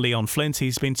from Leon Flint.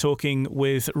 He's been talking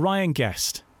with Ryan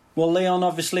Guest. Well, Leon,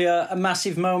 obviously a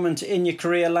massive moment in your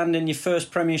career, landing your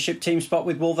first Premiership team spot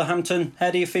with Wolverhampton.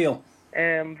 How do you feel?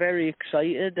 I'm very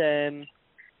excited.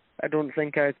 I don't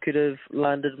think I could have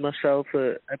landed myself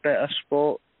a better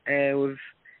spot with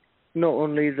not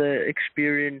only the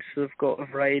experience they've got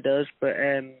of riders, but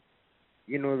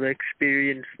the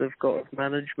experience they've got of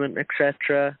management,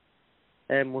 etc.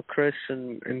 With Chris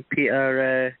and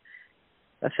Peter,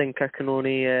 I think I can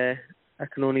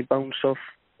only bounce off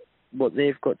what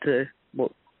they've got to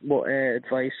what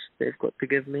advice they've got to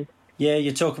give me. Yeah,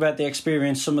 you talk about the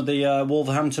experience some of the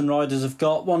Wolverhampton riders have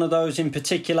got. One of those in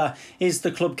particular is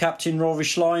the club captain, Rory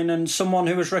Schlein, and someone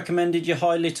who has recommended you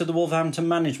highly to the Wolverhampton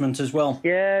management as well.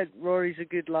 Yeah, Rory's a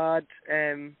good lad.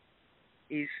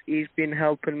 He's been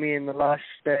helping me in the last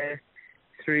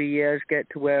 3 years get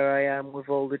to where I am with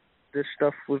all the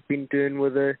stuff we've been doing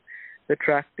with the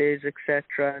track days,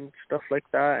 etc., and stuff like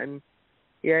that. And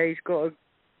yeah, he's got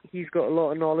a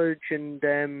lot of knowledge, and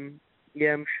I'm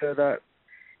sure that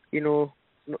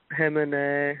him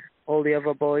and all the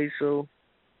other boys will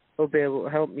be able to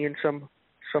help me in some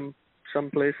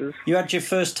places. You had your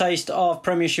first taste of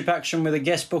Premiership action with a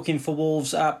guest booking for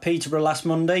Wolves at Peterborough last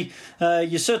Monday.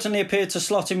 You certainly appeared to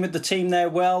slot in with the team there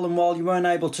well, and while you weren't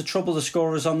able to trouble the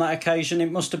scorers on that occasion,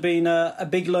 it must have been a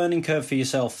big learning curve for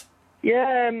yourself.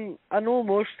 Yeah, I know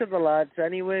most of the lads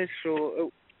anyway,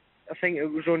 so I think it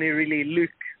was only really Luke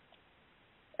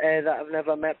that I've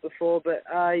never met before, but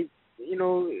it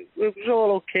was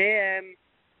all okay.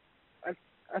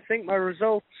 I think my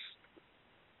results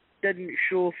didn't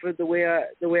show for the way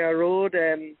I rode.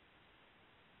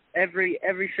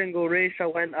 Every single race I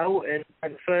went out in,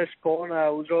 at the first corner, I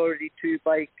was already 2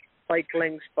 bike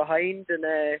lengths behind, and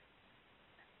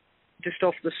just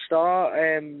off the start,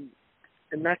 and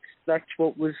that's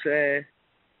what was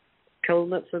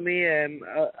killing it for me.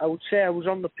 I would say I was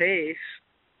on the pace.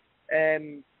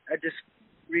 I just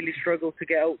really struggled to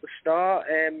get out the start,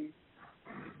 and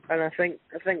I think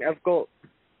I've got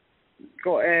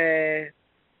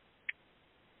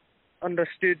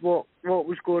understood what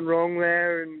was going wrong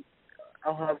there, and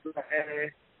I'll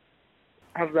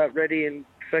have that ready and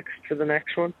fixed for the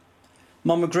next one.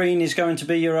 Monmore Green is going to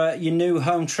be your new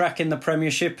home track in the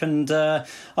Premiership, and I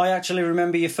actually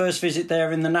remember your first visit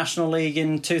there in the National League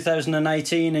in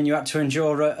 2018, and you had to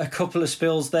endure a couple of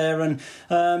spills there, and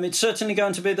it's certainly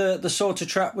going to be the sort of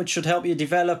track which should help you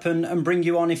develop and bring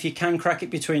you on if you can crack it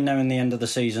between now and the end of the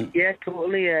season. Yeah,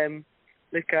 totally.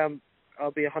 I'll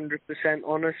be 100%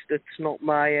 honest.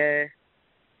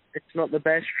 It's not the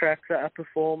best track that I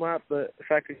perform at, but if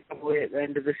I can come away at the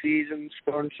end of the season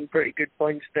scoring some pretty good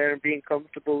points there and being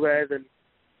comfortable there, then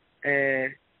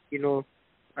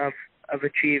I've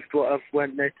achieved what I've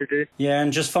went there to do. Yeah,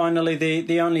 and just finally,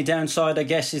 the only downside, I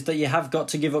guess, is that you have got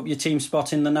to give up your team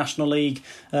spot in the National League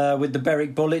with the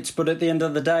Berwick Bullets, but at the end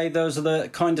of the day, those are the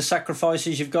kind of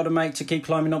sacrifices you've got to make to keep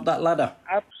climbing up that ladder.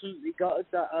 Absolutely gutted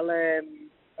that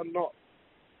I'm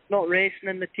not racing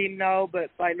in the team now, but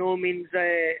by no means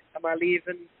am I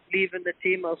leaving the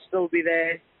team. I'll still be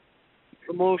there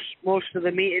for most of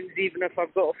the meetings, even if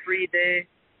I've got a free day.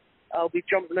 I'll be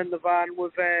jumping in the van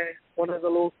with one of the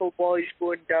local boys,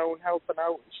 going down, helping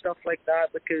out and stuff like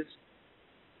that, because,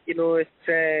 you know, it's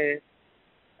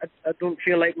I don't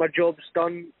feel like my job's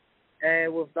done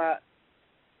with that.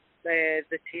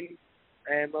 The team.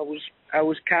 I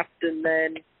was captain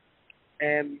then.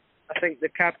 I think the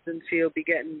captaincy will be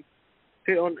getting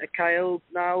put onto Kyle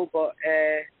now, but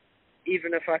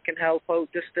even if I can help out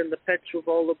just in the pits with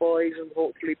all the boys and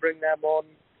hopefully bring them on,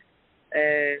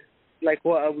 like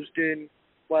what I was doing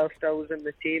whilst I was in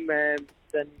the team,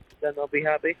 then I'll be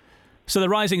happy. So the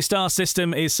Rising Star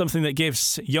system is something that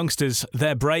gives youngsters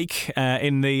their break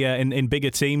in bigger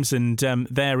teams, and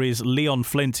there is Leon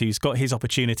Flint, who's got his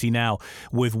opportunity now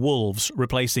with Wolves,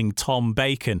 replacing Tom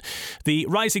Bacon. The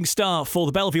Rising Star for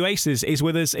the Bellevue Aces is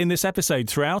with us in this episode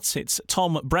throughout. It's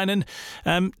Tom Brennan.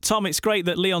 Tom, it's great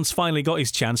that Leon's finally got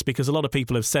his chance, because a lot of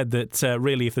people have said that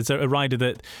really if there's a rider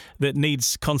that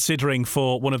needs considering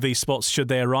for one of these spots should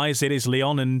they arise, it is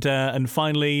Leon, and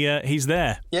finally he's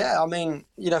there. Yeah, I mean,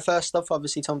 you know, first off,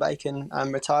 obviously Tom Bacon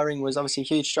retiring was obviously a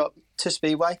huge shock to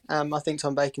Speedway. I think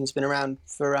Tom Bacon's been around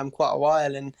for quite a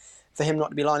while, and for him not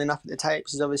to be lining up at the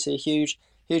tapes is obviously a huge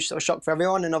sort of shock for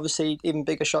everyone, and obviously even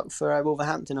bigger shock for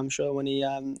Wolverhampton, I'm sure, when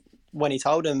he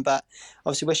told him. But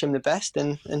obviously wish him the best,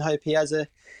 and hope he has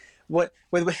with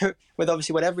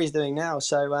obviously whatever he's doing now.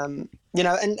 So you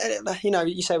know, and you know,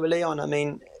 you say with Leon, I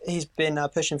mean, he's been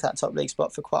pushing for that top league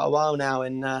spot for quite a while now,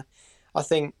 and I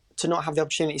think to not have the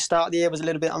opportunity to start the year was a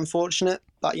little bit unfortunate,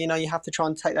 but you know, you have to try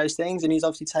and take those things, and he's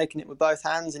obviously taken it with both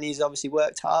hands, and he's obviously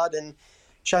worked hard and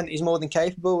shown that he's more than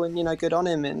capable, and you know, good on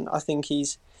him. And I think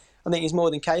he's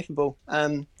more than capable.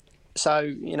 So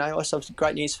you know, it's obviously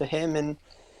great news for him, and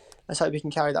let's hope he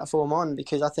can carry that form on,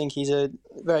 because I think he's a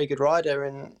very good rider,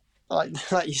 and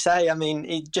like you say, I mean,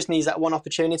 he just needs that one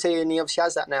opportunity, and he obviously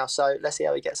has that now. So let's see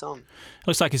how he gets on.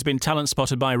 Looks like he's been talent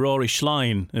spotted by Rory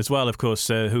Schlein as well, of course,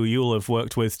 who you'll have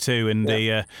worked with too in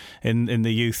the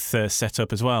youth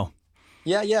setup as well.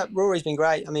 Yeah, Rory's been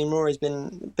great. I mean, Rory's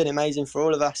been amazing for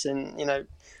all of us, and you know,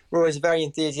 Rory's a very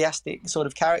enthusiastic sort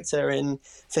of character, and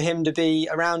for him to be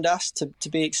around us, to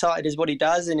be excited is what he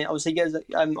does, and it obviously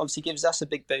gives us a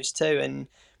big boost too. And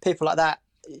people like that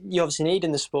you obviously need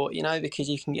in the sport, you know, because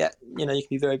you can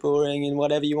be very boring and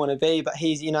whatever you want to be, but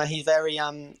he's very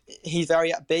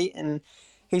upbeat, and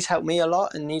he's helped me a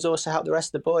lot, and he's also helped the rest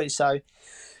of the boys. So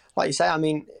like you say, I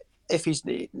mean, if he's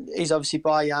obviously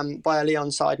by a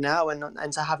Leon side now,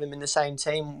 and to have him in the same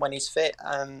team when he's fit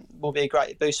will be a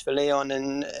great boost for Leon,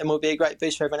 and will be a great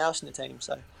boost for everyone else in the team.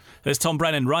 So there's Tom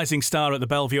Brennan, Rising Star at the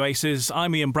Bellevue Aces.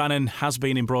 I'm Ian Brannan, has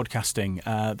been in broadcasting.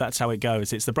 That's how it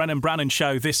goes. It's the Brennan Brannan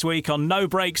Show this week on No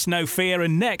Breaks, No Fear.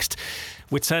 And next,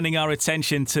 we're turning our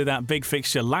attention to that big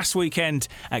fixture last weekend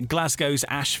at Glasgow's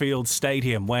Ashfield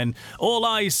Stadium, when all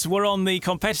eyes were on the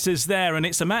competitors there. And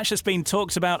it's a match that's been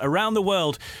talked about around the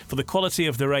world for the quality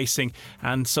of the racing,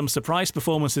 and some surprise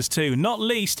performances too. Not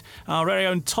least, our very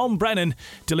own Tom Brennan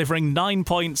delivering 9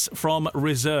 points from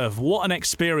reserve. What an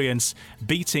experience,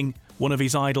 beating one of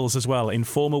his idols as well in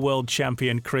former world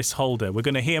champion Chris Holder. We're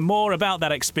going to hear more about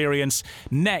that experience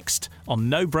next on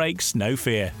No Breaks, No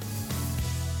Fear.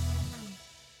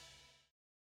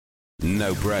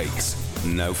 No Breaks,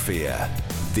 No Fear.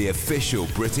 The official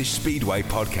British Speedway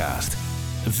podcast.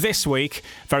 This week,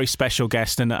 very special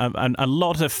guest, and a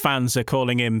lot of fans are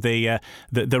calling him the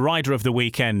rider of the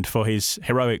weekend for his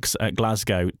heroics at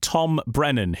Glasgow. Tom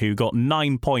Brennan, who got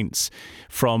 9 points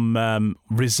from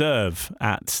reserve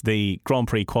at the Grand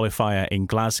Prix qualifier in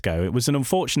Glasgow. It was an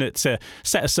unfortunate set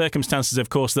of circumstances, of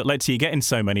course, that led to you getting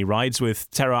so many rides, with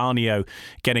Terra Arnio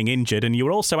getting injured, and you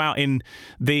were also out in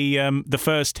the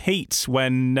first heat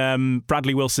when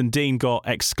Bradley Wilson-Dean got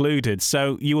excluded.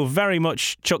 So you were very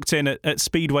much chucked in at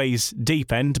Speedway's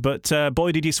deep end, but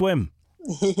boy, did you swim.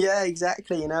 Yeah,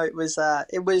 exactly. You know, it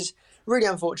was really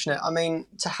unfortunate. I mean,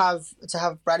 to have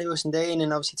Bradley Wilson-Dean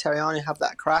and obviously Terry Arnio have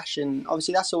that crash, and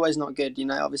obviously that's always not good. You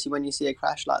know, obviously when you see a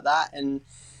crash like that, and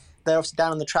they're obviously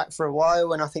down on the track for a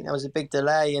while, and I think there was a big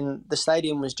delay, and the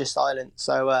stadium was just silent.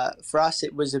 So for us,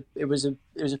 it was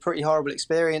a pretty horrible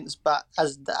experience. But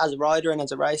as a rider and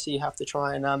as a racer, you have to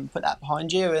try and put that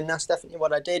behind you, and that's definitely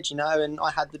what I did. You know, and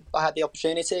I had the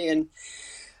opportunity, and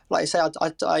like I say, I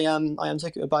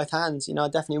took it with both hands. You know, I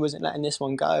definitely wasn't letting this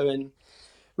one go. And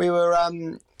we were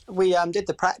we did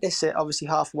the practice at obviously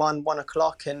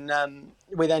 1:30, and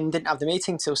we then didn't have the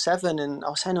meeting till 7. And I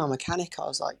was saying to our mechanic, I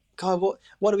was like, God,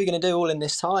 what are we going to do all in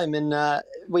this time? And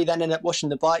we then ended up washing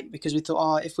the bike because we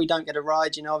thought, if we don't get a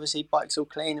ride, you know, obviously bike's all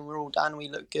clean and we're all done, we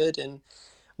look good and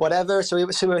whatever. So we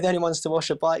were the only ones to wash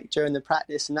a bike during the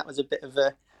practice, and that was a bit of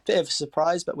a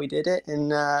surprise, but we did it.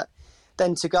 And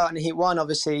then to go out in Heat 1,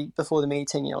 obviously before the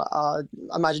meeting, you're like,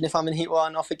 imagine if I'm in Heat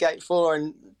 1 off of Gate 4,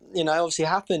 and you know, obviously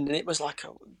happened, and it was like a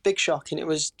big shock, and it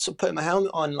was sort of putting my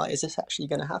helmet on, like, is this actually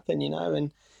going to happen, you know?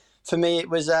 And for me, it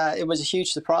was a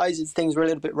huge surprise. Things were a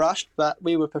little bit rushed, but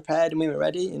we were prepared and we were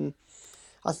ready, and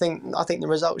I think the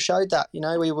results showed that. You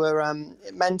know, we were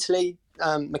mentally,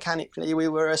 mechanically, we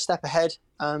were a step ahead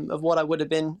of what I would have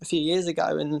been a few years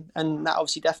ago, and that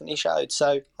obviously definitely showed.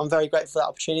 So I'm very grateful for that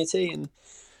opportunity and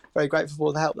very grateful for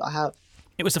all the help that I have.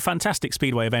 It was a fantastic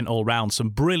Speedway event all round, some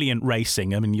brilliant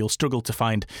racing. I mean, you'll struggle to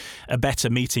find a better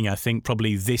meeting, I think,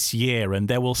 probably this year, and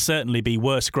there will certainly be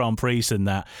worse Grand Prix than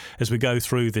that as we go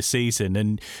through the season.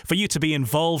 And for you to be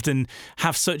involved and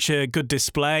have such a good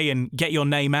display and get your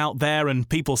name out there and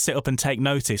people sit up and take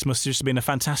notice must have just been a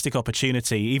fantastic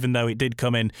opportunity, even though it did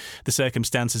come in the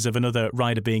circumstances of another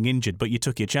rider being injured, but you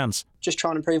took your chance. Just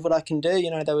trying to prove what I can do. You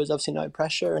know, there was obviously no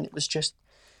pressure, and it was just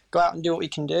go out and do what we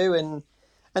can do, and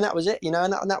that was it, you know,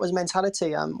 and that was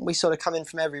mentality. We sort of come in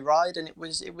from every ride, and it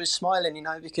was smiling, you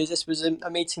know, because this was a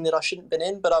meeting that I shouldn't have been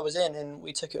in, but I was in, and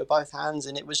we took it with both hands,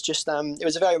 and it was just it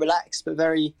was a very relaxed but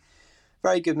very,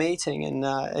 very good meeting,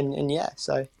 and yeah,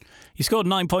 so. You scored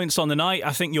 9 points on the night.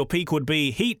 I think your peak would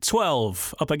be Heat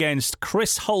 12 up against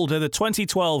Chris Holder, the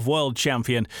 2012 world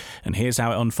champion, and here's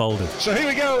how it unfolded. So here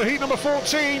we go, heat number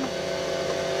 14.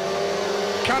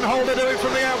 Can Holder do it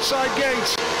from the outside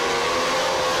gate?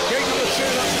 Gate number 2,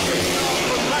 that's a good start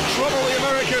from Max Rummel, the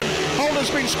American.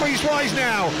 Holder's been squeezed wise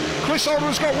now. Chris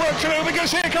Holder's got work to do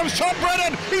because here comes Tom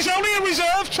Brennan. He's only a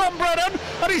reserve, Tom Brennan,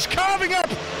 and he's carving up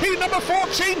heat number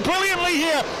 14 brilliantly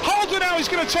here. Holder now is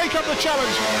going to take up the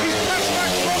challenge. He's past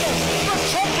Max Rummel, but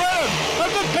Tom Brennan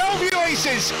of the Bellevue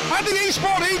Aces and the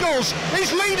Eastbourne Eagles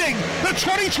is leading the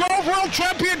 2012 world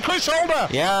champion Chris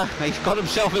Holder. Yeah, he's got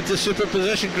himself into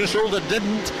superposition. Chris Holder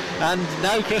didn't, and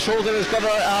now Chris Holder has got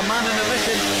a man in a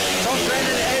mission. Tom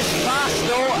Brennan is fast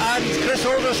though, and Chris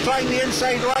Holder's trying the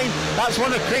inside line. That's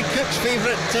one of Craig Cook's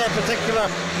favourite particular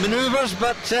manoeuvres,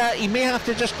 but he may have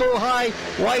to just go high,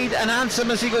 wide and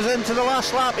handsome as he goes into the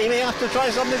last lap. He may have to try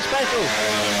something special.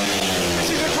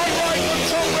 This is a great ride from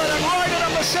Tom Brennan, rider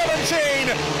number 17,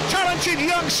 talented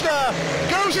youngster,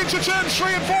 goes into turns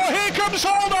 3 and 4. Here comes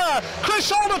Holder. Chris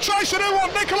Holder tries to do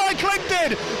what Nicolai Klindt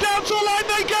did. Down to the line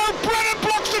they go. Brennan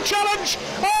blocks the challenge.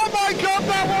 Oh my God,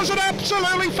 that was an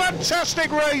absolutely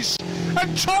fantastic race.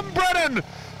 And Tom Brennan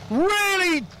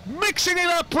really mixing it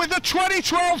up with the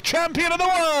 2012 champion of the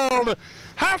world.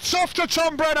 Hats off to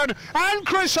Tom Brennan and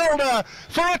Chris Holder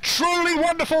for a truly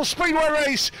wonderful speedway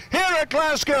race here at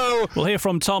Glasgow. We'll hear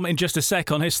from Tom in just a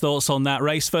sec on his thoughts on that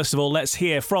race. First of all, let's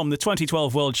hear from the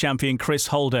 2012 world champion Chris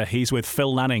Holder. He's with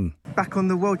Phil Lanning. Back on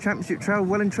the World Championship trail,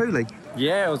 well and truly.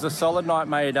 Yeah, it was a solid night,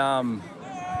 mate.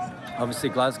 Obviously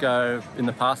Glasgow in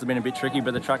the past has been a bit tricky,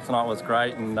 but the track tonight was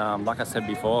great, and like I said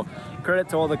before, credit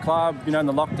to all the club. You know, in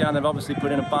the lockdown they've obviously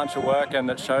put in a bunch of work, and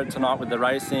it showed tonight with the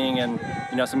racing, and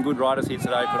you know, some good riders here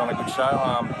today put on a good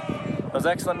show. It was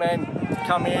excellent, man.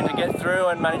 Come here to get through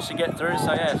and managed to get through,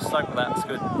 so yeah, stoked with that. It's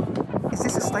good. Is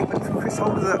this a statement from Chris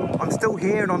Holder that I'm still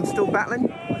here and I'm still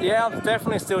battling? Yeah, I'm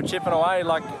definitely still chipping away.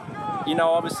 Like, you know,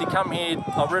 obviously come here,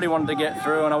 I really wanted to get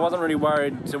through, and I wasn't really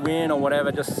worried to win or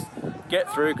whatever, just get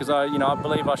through, because I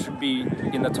believe I should be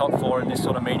in the top 4 in this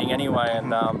sort of meeting anyway.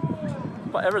 And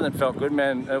but everything felt good,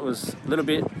 man. It was a little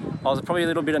bit. I was probably a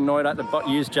little bit annoyed at the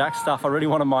used Jack stuff. I really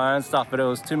wanted my own stuff, but it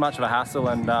was too much of a hassle.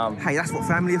 And hey, that's what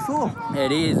family are for.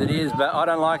 It is. But I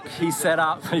don't like his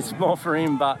setup. It's more for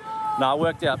him. But no, it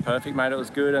worked out perfect, mate. It was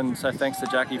good, and so thanks to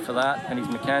Jackie for that and his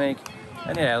mechanic.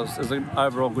 And yeah, it was an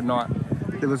overall good night.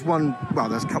 There was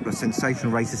a couple of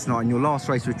sensational races tonight. In your last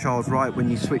race with Charles Wright, when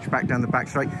you switched back down the back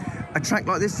straight, a track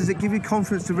like this, does it give you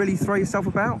confidence to really throw yourself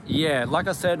about? Yeah, like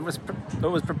I said, it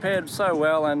was prepared so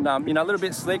well, and you know, a little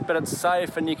bit slick, but it's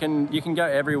safe, and you can go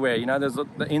everywhere. You know,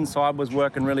 the inside was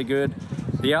working really good,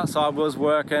 the outside was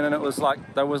working, and it was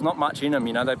like there was not much in them.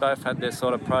 You know, they both had their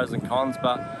sort of pros and cons,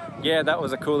 but yeah, that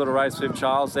was a cool little race with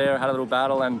Charles there. Had a little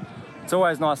battle, and it's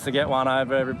always nice to get one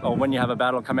over, or when you have a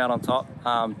battle, come out on top.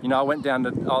 You know, I went down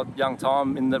to young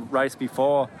Tom in the race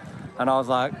before, and I was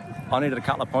like, I needed a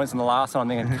couple of points in the last one.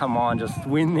 I'm thinking, come on, just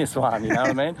win this one, you know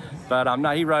what I mean? But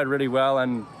no, he rode really well,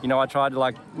 and I tried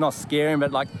to not scare him,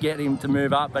 but get him to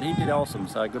move up. But he did awesome,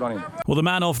 so good on him. Well, the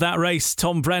man of that race,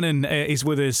 Tom Brennan, is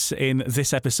with us in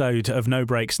this episode of No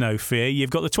Breaks, No Fear. You've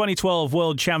got the 2012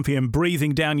 world champion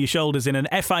breathing down your shoulders in an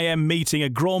FIM meeting, a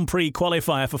Grand Prix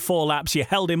qualifier for 4 laps. You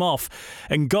held him off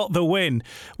and got the win.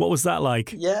 What was that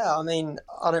like? Yeah, I mean,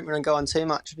 I don't want to go on too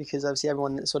much because obviously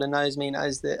everyone that sort of knows me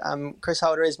knows that Chris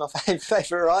Holder is my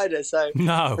favourite rider. So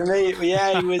for me,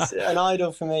 yeah, he was an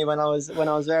idol for me when I was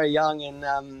very young, and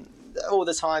all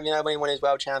the time, when he won his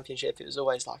world championship, it was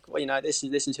always like, well, this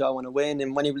is who I want to win.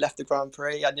 And when he left the Grand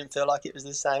Prix, I didn't feel like it was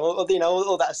the same.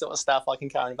 All that sort of stuff. I can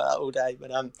carry on about that all day.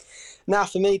 But now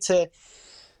for me to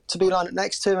be lined up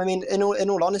next to him, I mean, in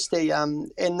all honesty,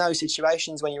 in those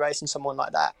situations when you're racing someone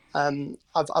like that,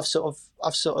 I've sort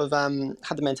of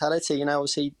had the mentality,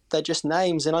 obviously they're just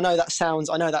names, and I know that sounds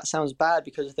bad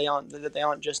because they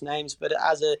aren't just names, but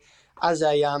as a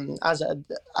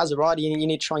rider, you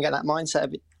need to try and get that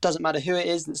mindset. It doesn't matter who it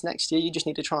is that's next to you. You just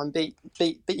need to try and beat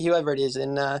whoever it is,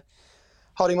 and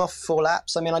holding him off for 4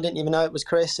 laps. I mean, I didn't even know it was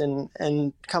Chris, and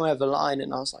coming over the line,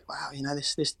 and I was like, wow,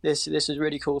 this is a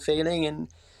really cool feeling, and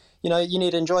you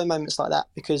need to enjoy moments like that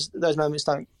because those moments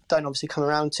don't obviously come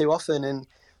around too often. And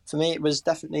for me, it was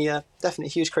definitely a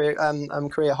huge career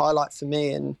highlight for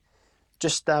me, and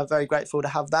just very grateful to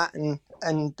have that, and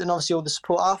obviously all the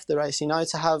support after the race.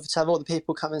 To have all the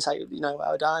people come and say,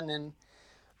 well done, and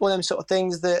all them sort of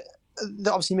things that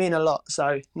obviously mean a lot.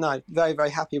 So no, very, very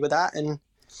happy with that, and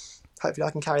hopefully I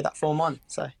can carry that form on.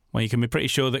 So. Well, you can be pretty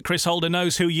sure that Chris Holder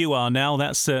knows who you are now.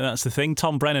 That's the thing.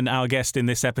 Tom Brennan, our guest in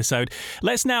this episode.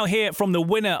 Let's now hear from the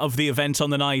winner of the event on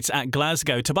the night at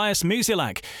Glasgow, Tobiasz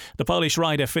Musielak, the Polish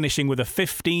rider finishing with a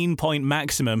 15-point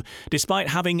maximum, despite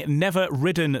having never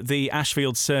ridden the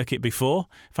Ashfield circuit before.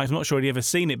 In fact, I'm not sure he'd ever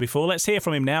seen it before. Let's hear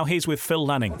from him now. He's with Phil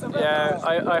Lanning. Yeah,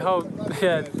 I hope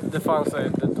the fans say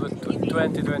that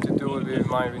 2022 will be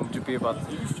my GP, but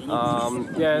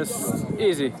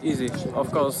it's easy.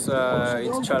 Of course,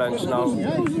 it's a challenge now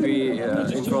be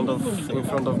in front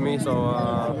of me, so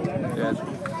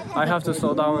I have to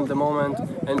slow down at the moment,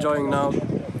 enjoying now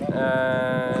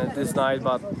this night,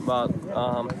 but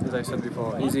as I said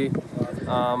before, easy.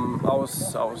 I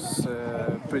was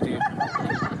pretty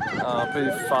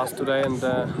fast today and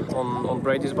on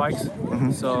Brady's bikes,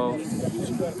 so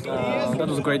that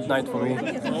was a great night for me.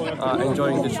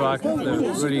 Enjoying the track,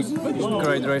 the really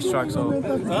great racetrack. So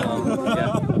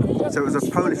So it was a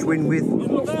Polish win with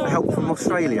help from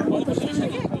Australia. That's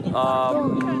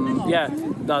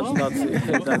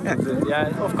it. Yeah,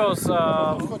 of course.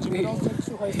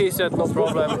 He said no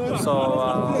problem.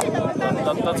 So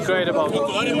that's great about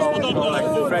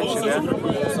friendship.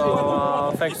 Yeah.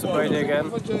 So thanks to Brady again.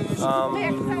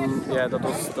 That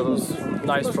was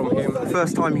nice from him.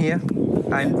 First time here,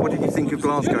 and what did you think of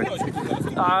Glasgow?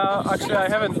 Actually, I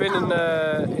haven't been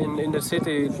in the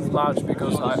city much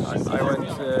because I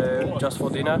went just for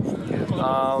dinner.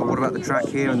 What about the track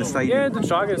here and the stadium? Yeah, the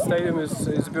track and stadium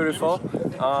is beautiful.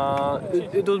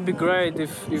 It would be great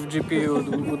if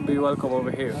GP would be welcome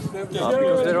over here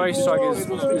because the racetrack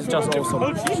is just awesome.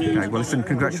 Okay, well listen,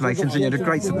 congratulations, and you had a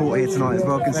great support here tonight as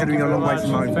well, considering you're a long way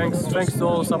from home. Thanks to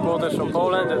all the supporters from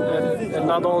Poland and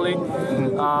not only.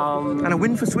 And a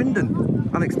win for Swindon,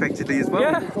 unexpectedly as well.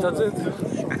 Yeah, that's it.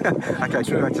 Okay,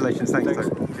 congratulations. Thanks.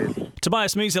 Cheers.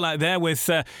 Tobiasz Musielak there with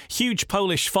huge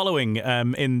Polish following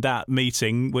in that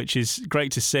meeting, which is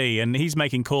great to see. And he's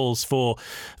making calls for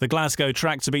the Glasgow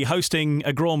track to be hosting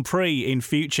a Grand Prix in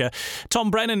future. Tom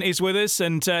Brennan is with us,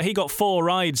 and he got 4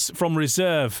 rides from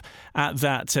reserve at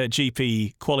that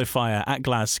GP qualifier at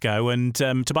Glasgow. And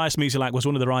Tobiasz Musielak was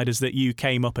one of the riders that you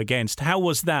came up against. How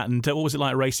was that, and what was it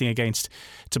like racing against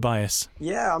Tobiasz?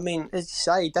 Yeah, I mean, as you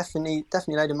say, definitely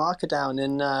laid a marker down,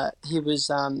 and he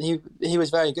was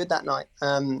very good that night.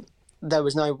 There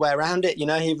was no way around it.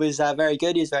 He was very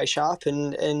good. He was very sharp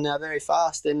and very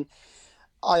fast. And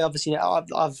I've obviously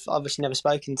never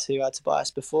spoken to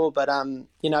Tobiasz before, but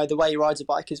the way he rides a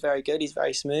bike is very good. He's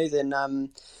very smooth, and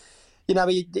he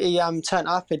turned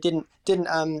up. It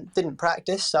didn't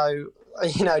practice, so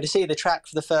to see the track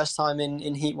for the first time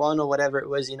in Heat 1 or whatever it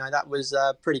was, that was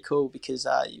pretty cool because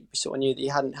you sort of knew that he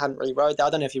hadn't really rode there. I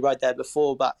don't know if he rode there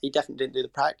before, but he definitely didn't do the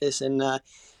practice, and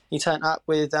he turned up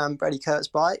with Brady Kurt's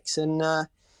bikes, and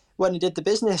when he did the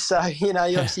business, so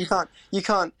obviously you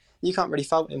can't really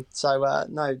fault him. So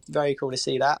no, very cool to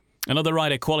see that. Another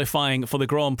rider qualifying for the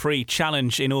Grand Prix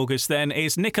Challenge in August then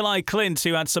is Nicolai Klindt,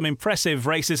 who had some impressive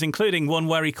races, including one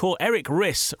where he caught Eric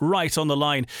Riss right on the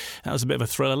line. That was a bit of a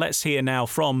thriller. Let's hear now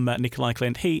from Nicolai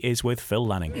Klindt. He is with Phil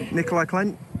Lanning. Nicolai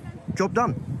Klindt, job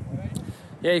done.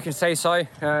 Yeah, you can say so.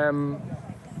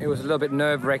 It was a little bit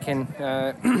nerve-wracking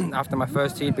after my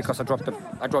first heat because I dropped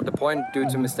the point due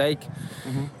to mistake.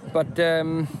 But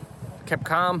kept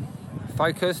calm,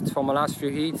 focused for my last few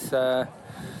heats.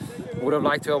 Would have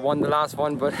liked to have won the last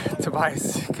one, but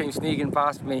Tobiasz came sneaking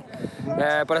past me.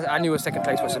 But I knew a second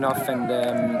place was enough, and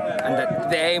that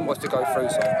the aim was to go through.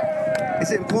 So,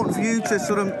 is it important for you to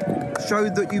sort of show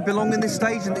that you belong in this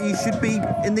stage and that you should be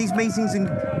in these meetings and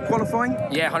qualifying?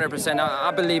 Yeah, 100%.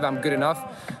 I believe I'm good enough.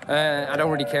 I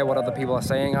don't really care what other people are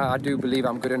saying. I do believe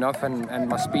I'm good enough, and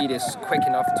my speed is quick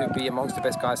enough to be amongst the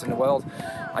best guys in the world.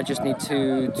 I just need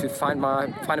to find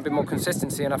a bit more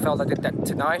consistency, and I felt I did that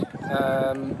tonight.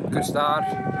 Good start,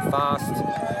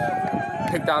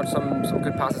 fast, picked out some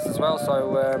good passes as well.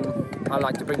 So I'd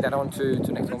like to bring that on to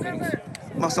next one meetings.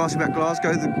 Must ask you about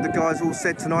Glasgow. The guys all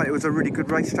said tonight it was a really good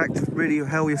racetrack to really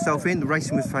hurl yourself in. The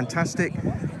racing was fantastic.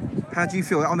 How do you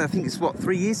feel? I mean, I think it's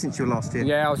 3 years since you were last here.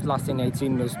 Yeah, I was last in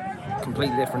 18. It was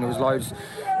completely different. There was loads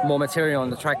more material on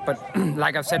the track. But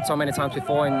like I've said so many times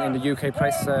before in the UK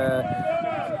press,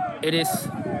 it is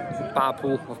bar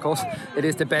pool, of course. It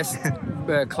is the best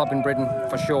club in Britain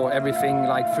for sure. Everything,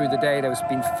 like through the day, there's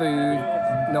been food,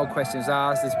 no questions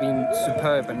asked. It's been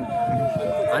superb, and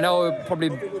I know probably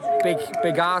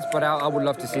big ask, but I would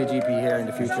love to see a GP here in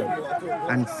the future.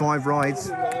 And 5 rides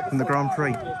from the Grand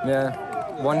Prix. Yeah.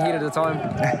 One heat at a time.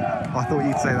 I thought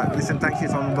you'd say that. Listen, thanks for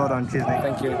your time and well done. Cheers, Nick.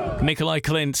 Thank you. Nicolai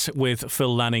Klindt with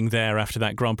Phil Lanning there after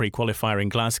that Grand Prix qualifier in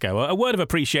Glasgow. A word of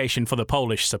appreciation for the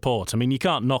Polish support. I mean, you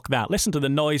can't knock that. Listen to the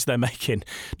noise they're making.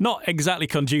 Not exactly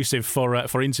conducive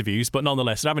for interviews, but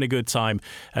nonetheless, they're having a good time.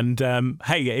 And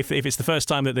hey, if it's the first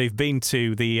time that they've been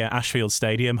to the Ashfield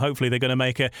Stadium, hopefully they're going to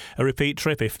make a repeat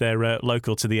trip if they're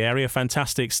local to the area.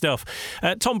 Fantastic stuff.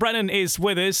 Tom Brennan is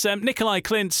with us. Nicolai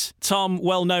Klindt, Tom,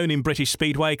 well known in British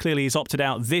Speedway. Clearly he's opted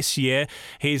out this year.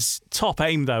 His top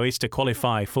aim, though, is to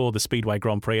qualify for the Speedway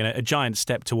Grand Prix, and a giant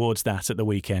step towards that at the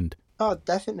weekend. Oh,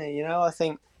 definitely. You know, I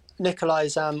think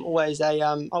Nicolai's always a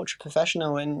ultra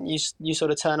professional, and you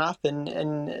sort of turn up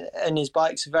and his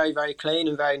bike's very, very clean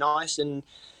and very nice, and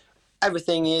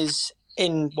everything is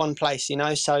in one place, you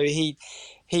know. So he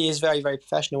is very, very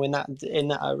professional in that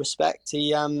respect.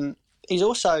 He's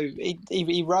also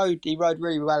he rode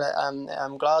really well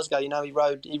at Glasgow. You know, he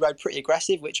rode pretty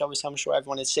aggressive, which obviously I'm sure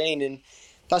everyone has seen, and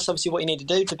that's obviously what you need to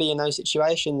do to be in those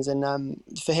situations. And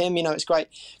for him, you know, it's great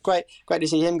to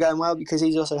see him going well, because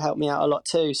he's also helped me out a lot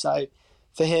too. So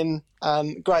for him,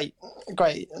 great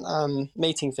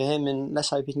meeting for him, and let's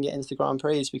hope he can get into the Grand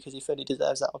Prix, because he fully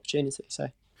deserves that opportunity.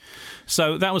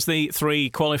 So that was the 3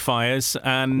 qualifiers,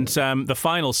 and the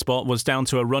final spot was down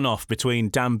to a runoff between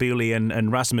Dan Bewley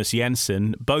and Rasmus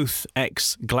Jensen, both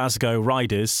ex-Glasgow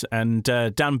riders, and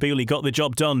Dan Bewley got the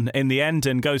job done in the end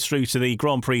and goes through to the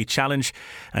Grand Prix Challenge,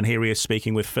 and here he is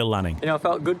speaking with Phil Lanning. You know, I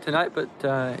felt good tonight, but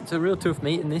it's a real tough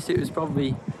meeting. It was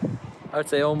probably, I would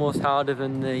say, almost harder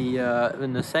than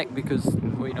the SEC, because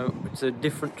you know, it's a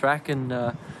different track, and you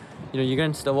know, you're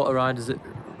against a lot of riders that,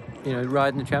 you know,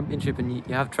 riding the championship, and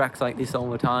you have tracks like this all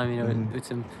the time. You know, with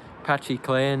some patchy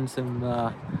clay and some,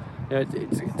 you know,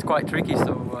 it's quite tricky.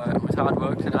 So it was hard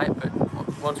work tonight, but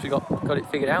once we got it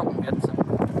figured out, we had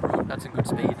some good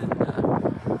speed,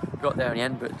 and got there in the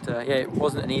end. But yeah, it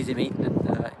wasn't an easy meeting, and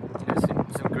you know,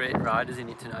 some great riders in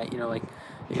it tonight. You know, like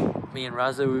me and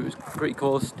Razzo, we was pretty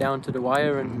close down to the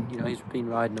wire, and you know, he's been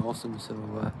riding awesome. So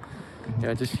you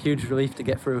know, just huge relief to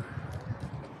get through.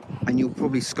 And you'll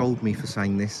probably scold me for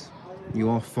saying this. You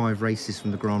are 5 races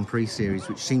from the Grand Prix series,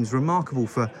 which seems remarkable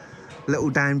for little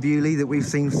Dan Bewley that we've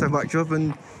seen so much of,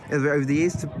 and over the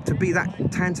years to be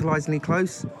that tantalisingly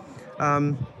close.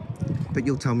 But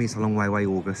you'll tell me it's a long way away,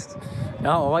 August.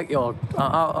 No, I like your.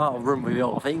 I'll run with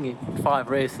your thing. 5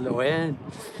 races away.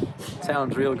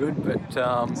 Sounds real good, but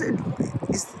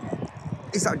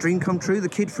is that a dream come true? The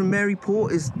kid from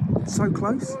Maryport is so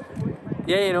close.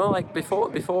 Yeah, you know, like before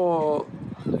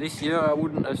this year, I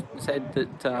wouldn't have said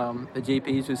that the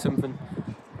GPs was something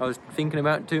I was thinking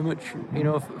about too much, you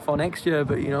know, for next year.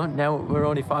 But you know, now we're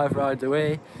only 5 rides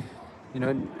away. You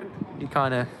know, you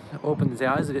kind of opens the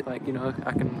eyes at it. Like, you know,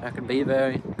 I can be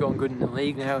there, going good in the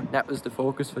league now. That was the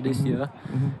focus for this year.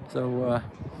 So,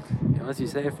 you know, as you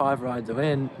say, 5 rides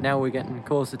away, and now we're getting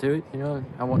closer to it. You know,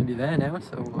 I want to be there now.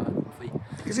 So, hopefully.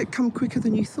 Has it come quicker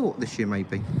than you thought this year,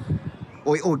 maybe?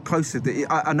 Or closer?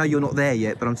 I know you're not there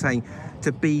yet, but I'm saying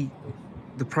to be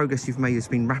the progress you've made has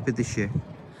been rapid this year.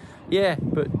 Yeah,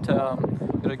 but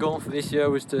the goal for this year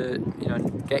was to, you know,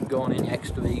 get going in the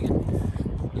extra league and,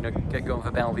 you know, get going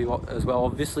for Bellevue as well,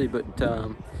 obviously. But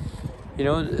you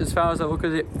know, as far as I look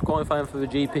at it, qualifying for the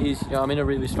GPs, you know, I'm in a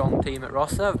really strong team at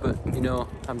Rossav, but you know,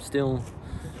 I'm still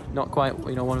not quite,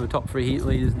 one of the top 3 heat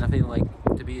leaders, and I feel like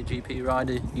to be a GP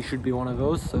rider, you should be one of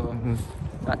those. So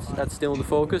that's still the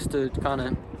focus, to kind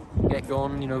of get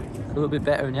going, a little bit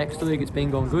better in the extra league. It's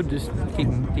been going good. Just keep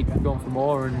going for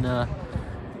more, and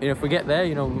if we get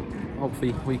there,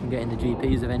 hopefully we can get into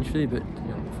GPs eventually. But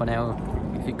for now,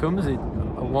 if it comes, I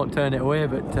won't turn it away.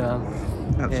 But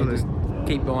absolutely, just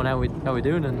keep going how we're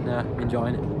doing and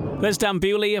enjoying it. There's Dan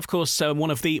Bewley, of course,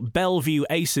 one of the Bellevue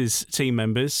Aces team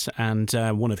members, and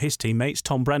one of his teammates,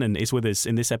 Tom Brennan, is with us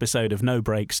in this episode of No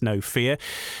Breaks, No Fear.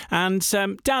 And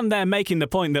Dan there making the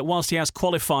point that whilst he has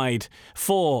qualified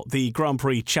for the Grand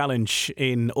Prix Challenge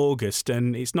in August,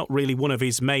 and it's not really one of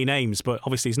his main aims, but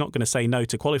obviously he's not going to say no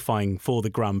to qualifying for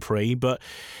the Grand Prix, but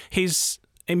his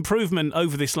improvement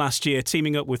over this last year,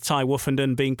 teaming up with Ty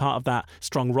Woofenden, being part of that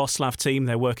strong Wroclaw team.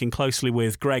 They're working closely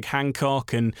with Greg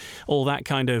Hancock and all that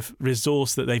kind of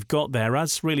resource that they've got there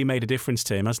has really made a difference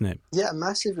to him, hasn't it? Yeah,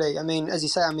 massively. I mean, as you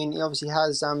say, he obviously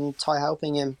has Ty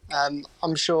helping him.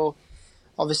 I'm sure,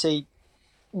 obviously,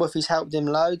 Woofy's helped him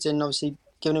loads and obviously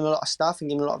given him a lot of stuff and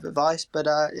given him a lot of advice, but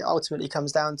it ultimately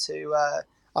comes down to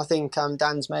I think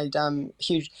Dan's made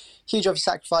huge obviously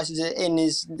sacrifices in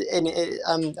his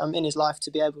life to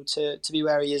be able to be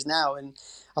where he is now, and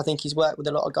I think he's worked with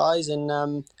a lot of guys, and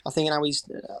I think now he's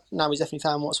definitely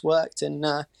found what's worked, and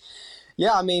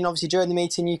obviously during the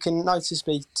meeting you can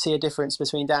noticeably see a difference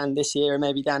between Dan this year and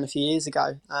maybe Dan a few years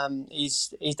ago.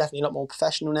 He's definitely a lot more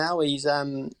professional now. He's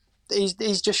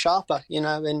just sharper,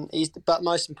 but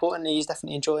most importantly he's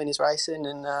definitely enjoying his racing,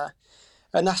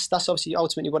 and that's obviously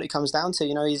ultimately what it comes down to.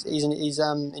 He's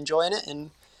enjoying it,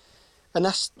 and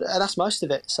that's most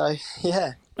of it. So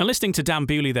yeah. And listening to Dan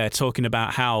Bewley there talking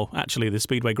about how actually the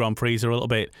Speedway Grand Prix are a little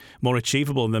bit more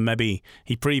achievable than maybe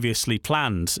he previously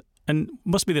planned. And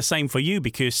must be the same for you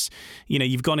because,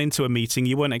 you've gone into a meeting,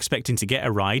 you weren't expecting to get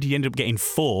a ride, you ended up getting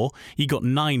 4, you got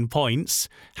 9 points.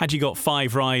 Had you got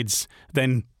 5 rides,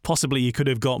 then possibly you could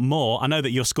have got more. I know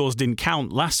that your scores didn't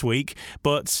count last week,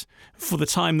 but for the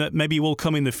time that maybe will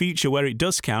come in the future where it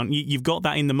does count, you've got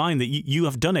that in the mind that you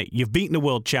have done it. You've beaten a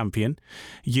world champion.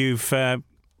 You've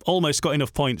almost got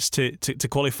enough points to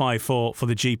qualify for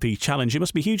the GP Challenge. It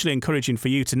must be hugely encouraging for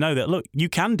you to know that, look, you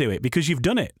can do it because you've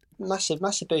done it. Massive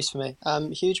boost for me.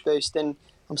 Huge boost, and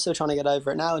I'm still trying to get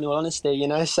over it now, in all honesty,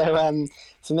 So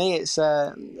for me, it's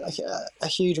a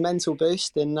huge mental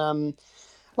boost, and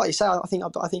like you say, I think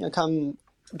I come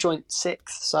joint 6th.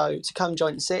 So to come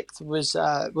joint 6th was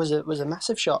a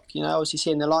massive shock. Obviously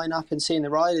seeing the lineup and seeing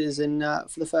the riders, and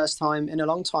for the first time in a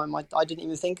long time, I didn't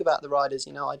even think about the riders.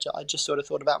 I just sort of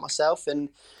thought about myself, and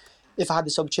if I had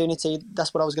this opportunity,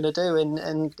 that's what I was going to do,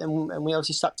 and we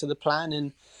obviously stuck to the plan,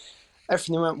 and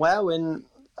everything went well, and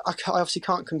I obviously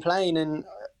can't complain, and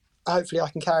hopefully I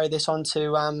can carry this on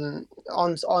to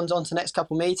the next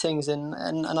couple of meetings, and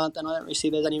I don't really see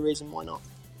there's any reason why not.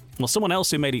 Well, someone else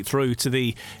who made it through to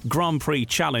the Grand Prix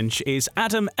Challenge is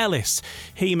Adam Ellis.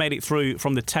 He made it through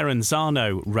from the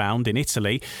Terenzano round in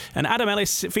Italy. And Adam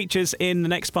Ellis features in the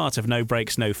next part of No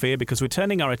Breaks, No Fear because we're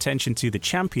turning our attention to the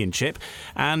championship.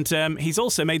 And he's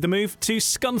also made the move to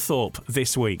Scunthorpe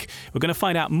this week. We're going to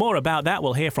find out more about that.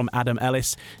 We'll hear from Adam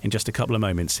Ellis in just a couple of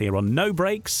moments here on No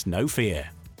Breaks, No Fear.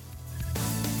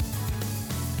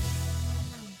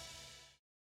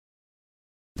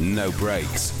 No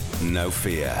Breaks, No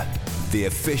Fear, the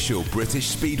official British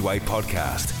Speedway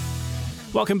podcast.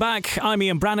 Welcome back. I'm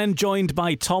Ian Brennan, joined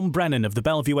by Tom Brennan of the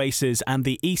Bellevue Aces and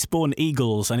the Eastbourne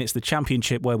Eagles, and it's the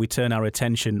championship where we turn our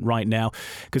attention right now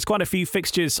because quite a few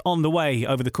fixtures on the way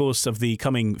over the course of the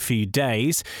coming few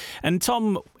days. And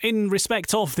Tom, in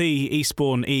respect of the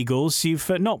Eastbourne Eagles, you've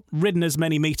not ridden as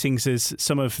many meetings as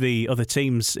some of the other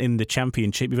teams in the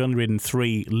championship. You've only ridden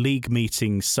 3 league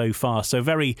meetings so far, so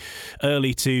very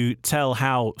early to tell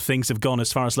how things have gone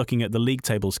as far as looking at the league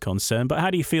table's concerned. But how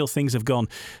do you feel things have gone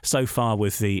so far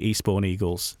with the Eastbourne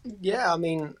Eagles? Yeah, I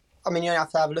mean, you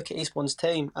have to have a look at Eastbourne's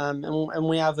team, and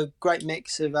we have a great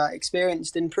mix of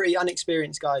experienced and pretty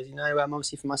unexperienced guys.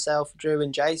 Obviously for myself, Drew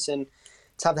and Jason,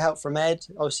 to have the help from Ed,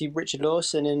 obviously Richard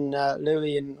Lawson and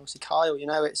Louis, and obviously Kyle.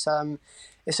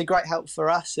 It's a great help for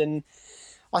us, and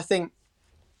I think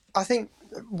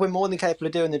we're more than capable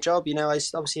of doing the job.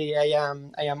 It's obviously a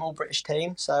all British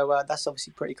team, so that's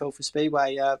obviously pretty cool for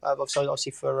Speedway.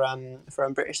 Obviously for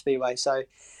British Speedway. So.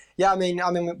 Yeah, I mean,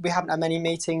 we haven't had many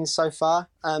meetings so far,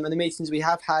 and the meetings we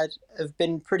have had have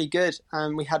been pretty good.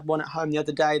 We had one at home the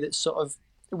other day that sort of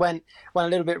went a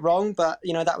little bit wrong, but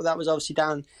that was obviously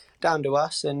down to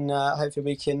us, and hopefully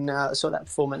we can sort that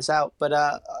performance out. But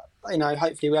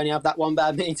hopefully we only have that one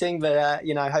bad meeting, but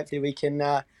hopefully we can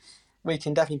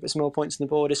definitely put some more points on the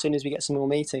board as soon as we get some more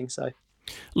meetings. So.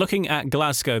 Looking at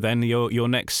Glasgow then, your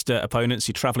next opponents,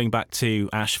 you're travelling back to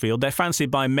Ashfield. They're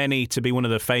fancied by many to be one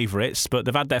of the favourites, but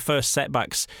they've had their first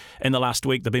setbacks in the last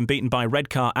week. They've been beaten by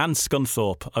Redcar and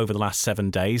Scunthorpe over the last 7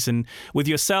 days. And with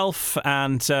yourself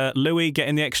and Louis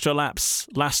getting the extra laps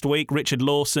last week, Richard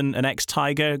Lawson, an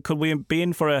ex-Tiger, could we be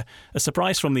in for a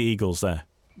surprise from the Eagles there?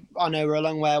 I know we're a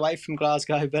long way away from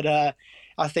Glasgow, but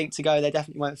I think to go there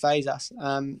definitely won't faze us.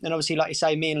 And obviously, like you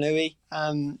say, me and Louis,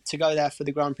 to go there for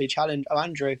the Grand Prix Challenge,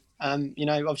 Andrew,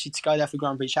 obviously to go there for the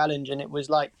Grand Prix Challenge, and it was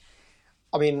like,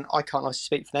 I mean, I can't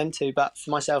obviously speak for them two, but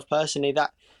for myself personally,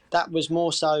 that was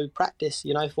more so practice,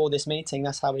 for this meeting.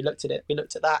 That's how we looked at it. We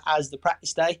looked at that as the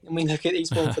practice day, and we look at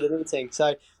Eastbourne for the meeting.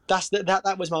 So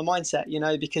that was my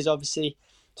mindset, because obviously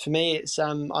for me, it's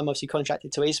I'm obviously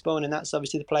contracted to Eastbourne, and that's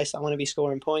obviously the place I want to be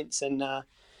scoring points. And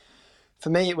for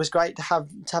me, it was great to have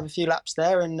a few laps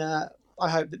there, and I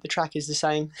hope that the track is the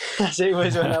same as it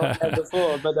was when I was there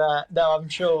before. But no, I'm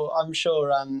sure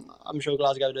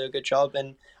Glasgow will do a good job,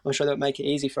 and I'm sure they'll make it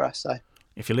easy for us. So.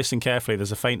 If you listen carefully,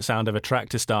 there's a faint sound of a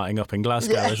tractor starting up in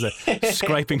Glasgow as they're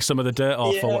scraping some of the dirt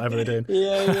off or whatever they're doing.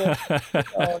 Yeah.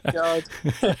 Oh, God.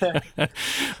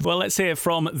 Well, let's hear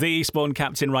from the Eastbourne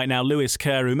captain right now, Lewis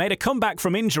Kerr, who made a comeback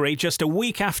from injury just a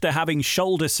week after having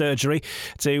shoulder surgery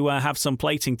to have some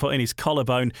plating put in his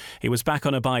collarbone. He was back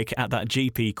on a bike at that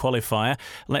GP qualifier.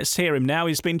 Let's hear him now.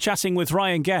 He's been chatting with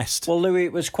Ryan Guest. Well, Louis,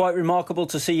 it was quite remarkable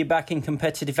to see you back in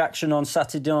competitive action on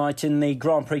Saturday night in the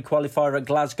Grand Prix qualifier at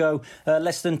Glasgow.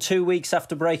 Less than 2 weeks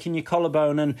after breaking your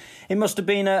collarbone, and it must have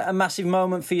been a massive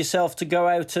moment for yourself to go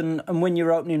out and win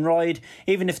your opening ride,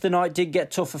 even if the night did get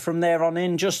tougher from there on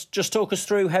in. Just talk us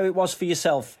through how it was for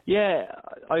yourself. Yeah,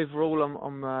 overall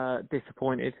I'm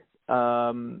disappointed.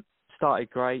 Started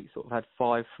great, sort of had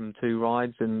 5 from 2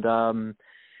 rides, and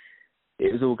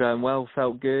it was all going well,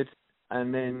 felt good,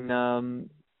 and then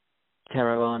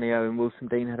Kero, Arnio and Wilson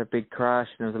Dean had a big crash,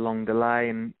 and there was a long delay,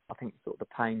 and I think sort of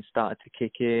the pain started to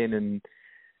kick in, and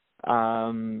I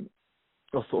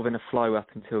was sort of in a flow up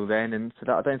until then, and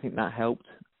so I don't think that helped.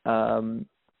 And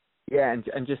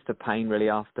just the pain really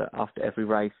after every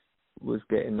race was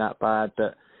getting that bad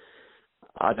that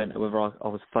I don't know whether I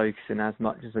was focusing as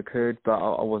much as I could, but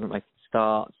I wasn't making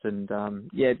starts, and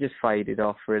it just faded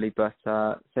off really. But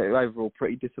so overall,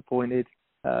 pretty disappointed.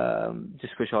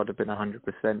 Just wish I'd have been 100%,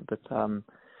 but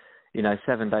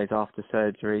 7 days after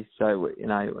surgery, so it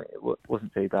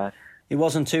wasn't too bad. It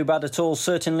wasn't too bad at all.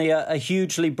 Certainly a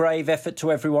hugely brave effort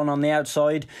to everyone on the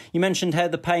outside. You mentioned how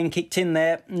the pain kicked in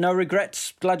there. No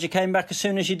regrets? Glad you came back as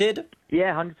soon as you did?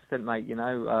 Yeah, 100%, mate.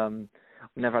 I've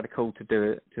never had a call to do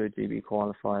it to a GB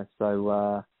qualifier,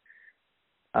 so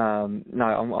no,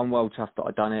 I'm well chuffed that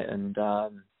I've done it, and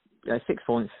 6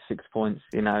 points, 6 points.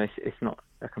 It's not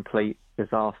a complete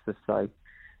disaster, so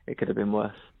it could have been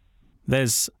worse.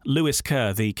 There's Lewis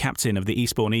Kerr, the captain of the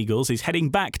Eastbourne Eagles. He's heading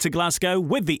back to Glasgow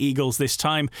with the Eagles this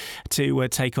time to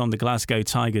take on the Glasgow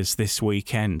Tigers this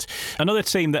weekend. Another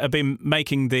team that have been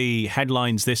making the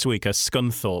headlines this week are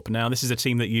Scunthorpe. Now, this is a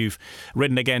team that you've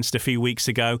ridden against a few weeks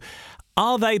ago.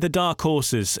 Are they the dark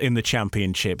horses in the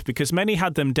championship? Because many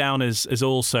had them down as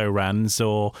also-rans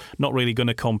or not really going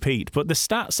to compete. But the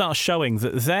stats are showing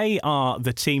that they are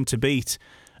the team to beat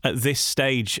at this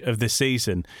stage of the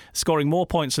season, scoring more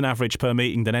points on average per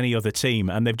meeting than any other team.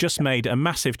 And they've just made a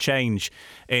massive change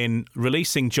in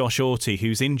releasing Josh Orty,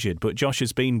 who's injured. But Josh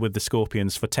has been with the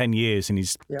Scorpions for 10 years and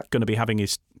he's going to be having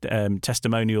his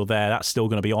testimonial there. That's still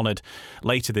going to be honoured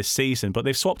later this season. But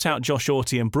they've swapped out Josh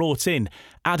Orty and brought in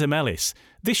Adam Ellis.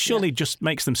 This surely just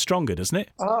makes them stronger, doesn't it?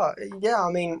 Oh, yeah.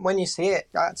 I mean, when you see it,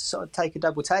 I had to sort of take a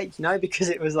double take, because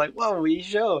it was like, whoa, are you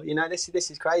sure? This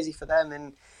is crazy for them.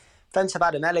 And for them to have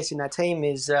Adam Ellis in their team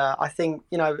is, I think,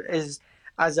 is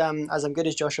as good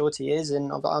as Josh Orty is,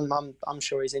 and I'm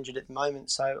sure he's injured at the moment,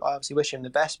 so I obviously wish him the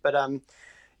best. But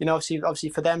obviously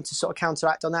for them to sort of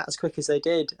counteract on that as quick as they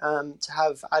did, to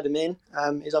have Adam in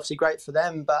is obviously great for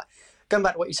them. But going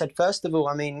back to what you said first of all,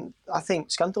 I mean, I think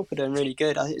Scunthorpe are doing really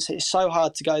good. It's so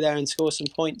hard to go there and score some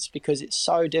points because it's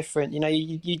so different.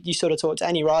 You sort of talk to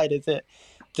any rider that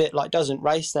like doesn't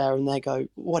race there and they go,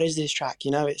 what is this track?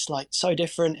 It's like so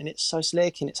different and it's so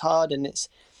slick and it's hard and it's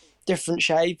different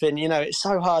shape, and it's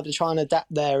so hard to try and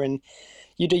adapt there, and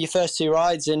you do your first 2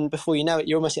 rides and before you know it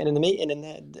you're almost getting in the meeting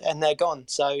and they're gone.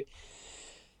 So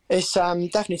it's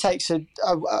definitely takes a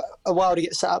while to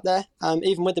get set up there,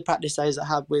 even with the practice days I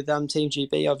have with Team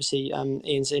GB, obviously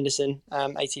Ian Sanderson,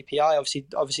 ATPI,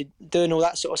 obviously doing all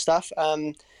that sort of stuff.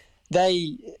 I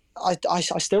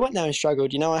still went there and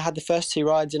struggled. I had the first 2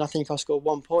 rides and I think I scored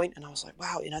 1 point, and I was like,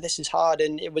 wow, this is hard.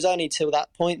 And it was only till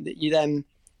that point that you then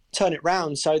turn it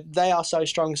round. So they are so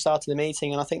strong start to the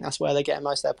meeting, and I think that's where they're getting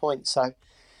most of their points. So,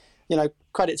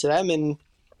 credit to them, and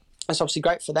it's obviously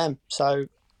great for them. So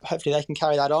hopefully they can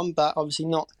carry that on, but obviously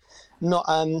not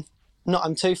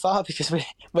too far, because we're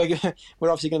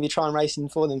obviously going to be trying racing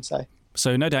for them.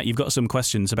 So no doubt you've got some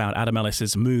questions about Adam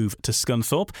Ellis's move to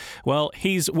Scunthorpe. Well,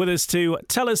 he's with us to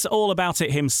tell us all about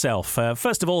it himself.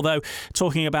 First of all, though,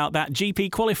 talking about that GP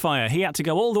qualifier. He had to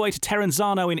go all the way to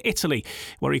Terenzano in Italy,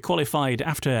 where he qualified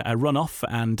after a run-off,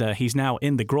 and he's now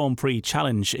in the Grand Prix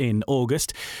Challenge in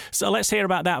August. So let's hear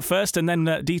about that first, and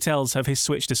then details of his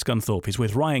switch to Scunthorpe is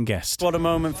with Ryan Guest. What a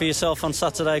moment for yourself on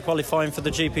Saturday, qualifying for the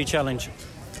GP Challenge.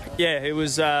 Yeah, it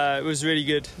was really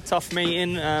good. Tough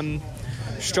meeting.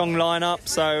 Strong lineup,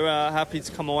 so happy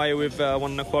to come away with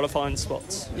one of the qualifying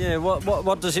spots. Yeah,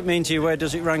 what does it mean to you? Where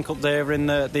does it rank up there in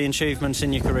the achievements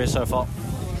in your career so far?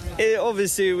 It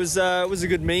was a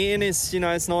good meeting. It's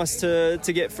it's nice to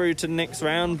get through to the next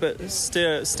round, but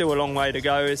still a long way to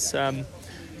go. It's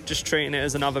just treating it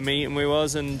as another meeting we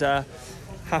was, and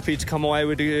happy to come away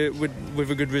with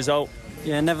a good result.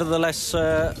 Yeah, nevertheless,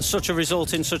 such a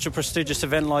result in such a prestigious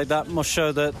event like that must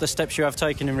show the steps you have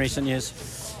taken in recent years.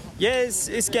 Yeah,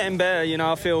 it's getting better.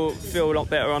 I feel a lot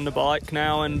better on the bike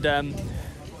now, and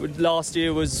last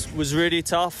year was really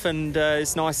tough, and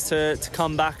it's nice to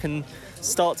come back and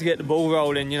start to get the ball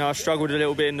rolling. I struggled a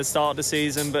little bit in the start of the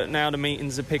season, but now the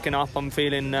meetings are picking up. I'm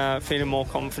feeling more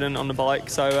confident on the bike.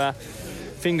 So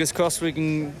fingers crossed we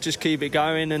can just keep it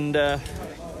going and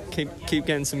keep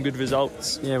getting some good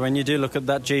results. Yeah, when you do look at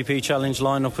that GP Challenge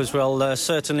lineup as well,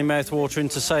 certainly mouth-watering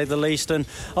to say the least. And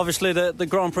obviously the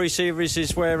Grand Prix Series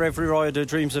is where every rider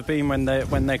dreams of being when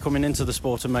they're coming into the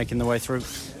sport and making their way through.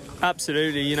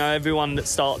 Absolutely, everyone that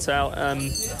starts out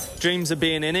dreams of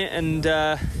being in it, and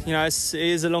it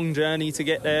is a long journey to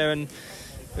get there, and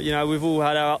we've all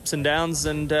had our ups and downs,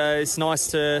 and it's nice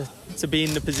to be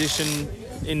in the position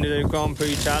in the Grand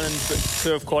Prix Challenge, but to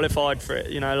have qualified for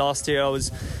it. Last year I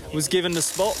was given the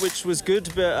spot, which was good,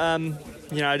 but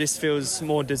this feels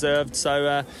more deserved.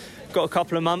 So got a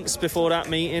couple of months before that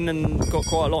meeting, and got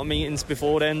quite a lot of meetings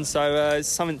before then, so it's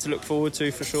something to look forward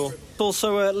to for sure.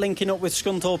 Also linking up with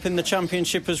Scunthorpe in the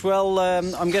Championship as well.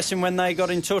 I'm guessing when they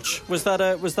got in touch, was that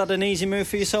an easy move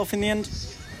for yourself in the end?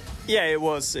 Yeah, it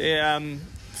was. It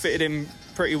fitted in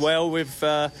pretty well with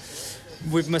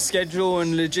my schedule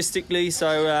and logistically,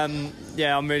 so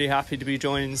I'm really happy to be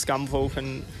joining Scunthorpe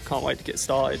and can't wait to get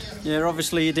started. Yeah,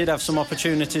 obviously you did have some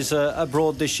opportunities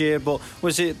abroad this year, but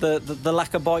was it the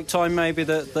lack of bike time maybe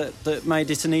that made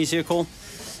it an easier call?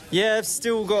 Yeah, I've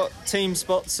still got team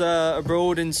spots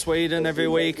abroad in Sweden every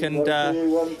week, and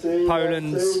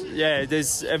Poland,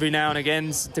 there's every now and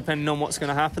again, depending on what's going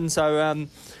to happen. So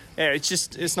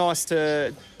it's nice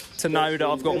to know that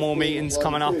I've got more meetings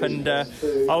coming up, and I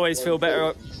always feel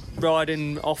better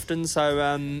riding often,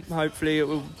 so hopefully it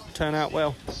will turn out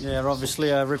well. Yeah,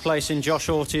 obviously replacing Josh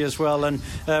Orty as well, and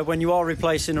when you are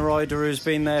replacing a rider who's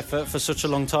been there for such a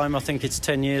long time, I think it's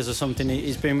 10 years or something,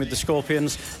 he's been with the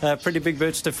Scorpions, pretty big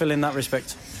boots to fill in that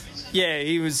respect. Yeah,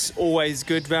 he was always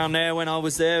good round there when I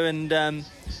was there, and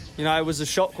it was a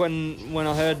shock when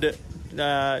I heard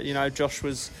that Josh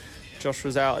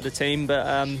was out of the team, but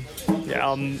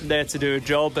I'm there to do a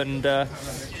job, and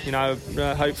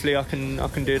hopefully I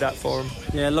can do that for him.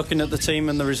 Yeah, looking at the team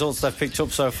and the results they've picked up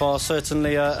so far,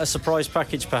 certainly a surprise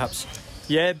package perhaps.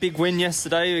 Yeah, big win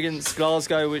yesterday against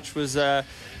Glasgow, which was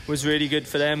really good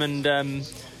for them, and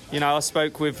I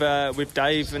spoke with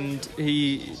Dave, and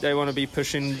they want to be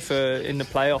pushing in the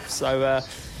playoffs, so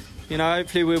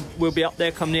hopefully we'll be up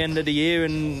there come the end of the year,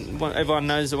 and everyone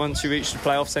knows that once you reach the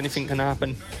playoffs, anything can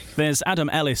happen. There's Adam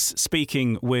Ellis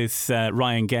speaking with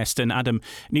Ryan Guest, and Adam,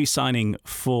 new signing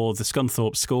for the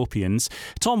Scunthorpe Scorpions.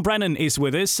 Tom Brennan is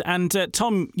with us, and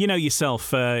Tom,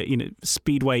 yourself,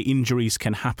 speedway injuries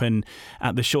can happen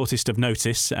at the shortest of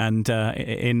notice, and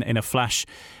in a flash,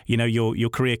 your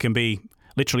career can be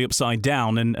literally upside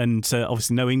down, and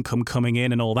obviously no income coming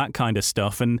in and all that kind of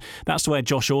stuff. And that's where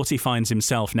Josh Orty finds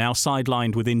himself now,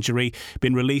 sidelined with injury,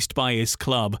 been released by his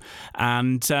club.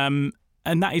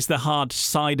 And that is the hard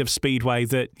side of speedway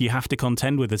that you have to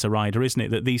contend with as a rider, isn't it?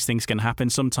 That these things can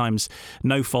happen, sometimes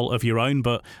no fault of your own,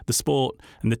 but the sport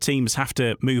and the teams have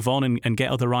to move on and get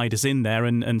other riders in there,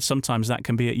 and sometimes that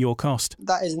can be at your cost.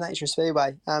 That is the nature of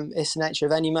speedway. It's the nature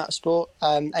of any motorsport,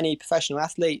 any professional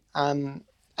athlete,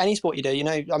 any sport you do. You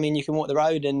can walk the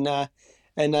road and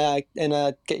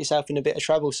get yourself in a bit of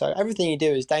trouble. So everything you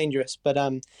do is dangerous, but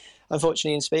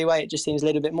unfortunately in speedway it just seems a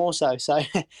little bit more so. So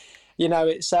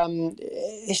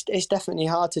it's definitely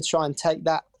hard to try and take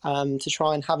that, to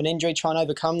try and have an injury, try and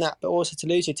overcome that, but also to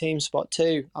lose your team spot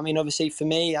too. I mean, obviously for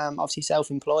me, obviously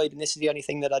self-employed, and this is the only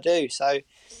thing that I do. So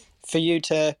for you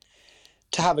to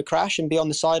have a crash and be on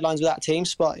the sidelines with that team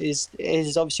spot is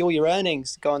obviously all your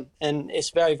earnings gone, and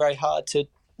it's very, very hard to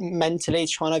mentally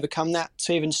try and overcome that,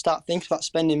 to even start thinking about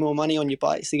spending more money on your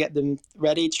bikes to get them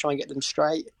ready, to try and get them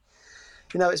straight.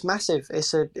 It's massive.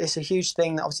 It's a huge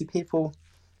thing that obviously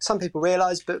some people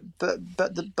realise, but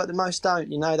the most don't.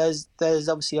 There's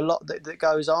obviously a lot that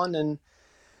goes on, and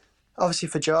obviously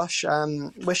for Josh,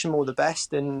 wish him all the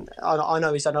best. And I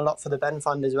know he's done a lot for the Ben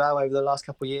Fund as well over the last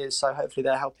couple of years, so hopefully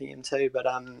they're helping him too. But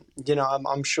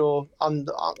I'm sure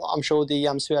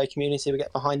the Speedway community will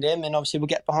get behind him, and obviously we'll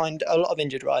get behind a lot of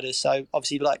injured riders. So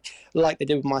obviously like they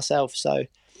did with myself. So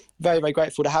very, very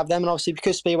grateful to have them, and obviously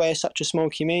because Speedway is such a small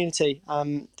community,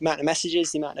 the amount of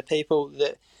messages, the amount of people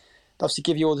that obviously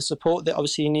give you all the support that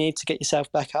obviously you need to get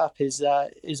yourself back up is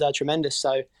tremendous.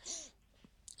 So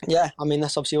yeah, I mean,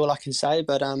 that's obviously all I can say,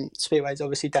 but Speedway is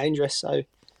obviously dangerous, so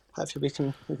hopefully we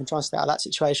can try and stay out of that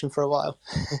situation for a while.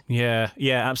 Yeah,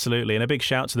 absolutely. And a big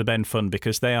shout to the Ben Fund,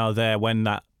 because they are there when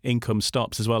that income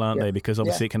stops as well, aren't they? Because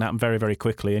obviously it can happen very, very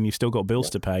quickly, and you've still got bills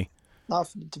to pay. No,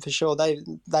 for sure.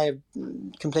 They've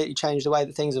completely changed the way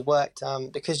that things have worked,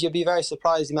 because you'll be very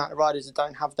surprised the amount of riders that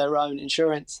don't have their own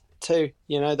insurance too.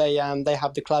 They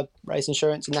have the club race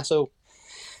insurance, and that's all.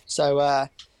 So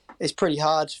it's pretty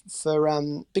hard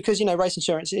for because race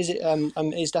insurance is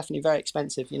definitely very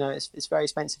expensive. It's very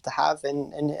expensive to have,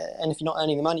 and if you're not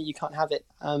earning the money, you can't have it.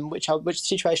 Which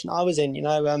situation I was in.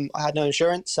 I had no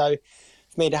insurance, so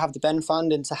for me to have the Ben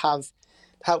Fund and to have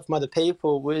help from other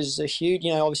people was a huge.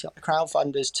 Obviously like the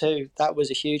crowdfunders too. That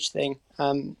was a huge thing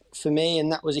for me,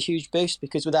 and that was a huge boost,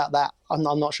 because without that, I'm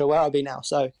not sure where I'll be now.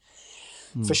 So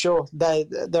for sure, they're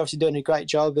obviously doing a great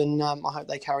job, and I hope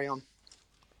they carry on.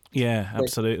 Yeah,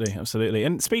 absolutely.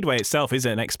 And Speedway itself is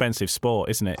an expensive sport,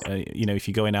 isn't it? If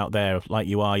you're going out there like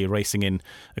you are, you're racing in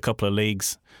a couple of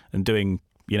leagues and doing,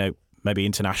 maybe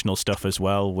international stuff as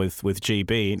well with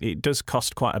GB. It does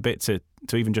cost quite a bit to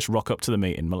even just rock up to the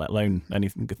meeting, let alone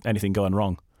anything going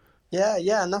wrong. Yeah,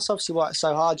 and that's obviously why it's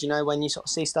so hard, when you sort of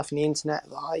see stuff on the internet,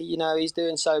 he's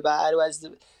doing so bad,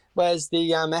 where's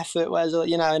the effort,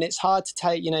 and it's hard to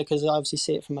take, because I obviously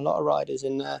see it from a lot of riders,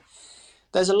 and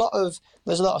there's a lot of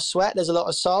sweat, there's a lot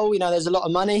of soul, there's a lot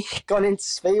of money gone into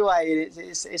Speedway.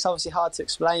 It's obviously hard to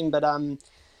explain, but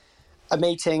a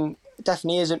meeting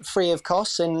definitely isn't free of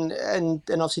costs, and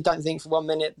obviously don't think for 1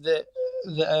 minute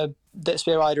that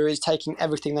Speed rider is taking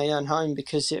everything they earn home,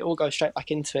 because it all goes straight back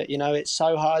into it. It's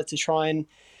so hard to try and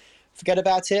forget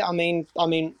about it. I mean,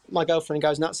 my girlfriend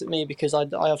goes nuts at me because I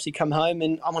obviously come home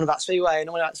and I'm on about Speedway, and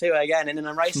I'm on about Speedway again, and then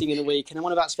I'm racing in a week and I'm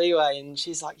on about Speedway, and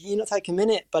she's like, you're not taking a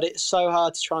minute. But it's so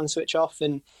hard to try and switch off,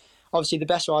 and obviously the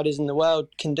best riders in the world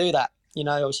can do that.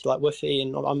 Obviously like Woofy,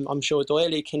 and I'm sure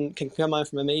Doyley can come home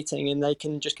from a meeting and they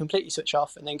can just completely switch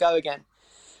off and then go again.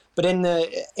 But in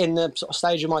the sort of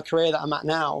stage of my career that I'm at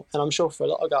now, and I'm sure for a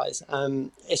lot of guys,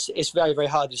 it's very, very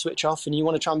hard to switch off, and you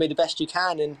want to try and be the best you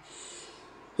can. And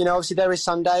obviously there is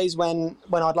some days when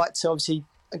I'd like to obviously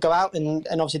go out and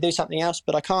obviously do something else,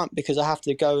 but I can't, because I have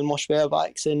to go and wash wheel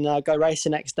bikes and go race the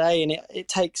next day, and it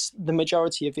takes the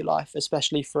majority of your life,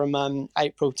 especially from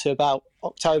April to about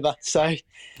October. So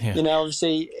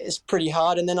obviously it's pretty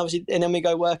hard, and then we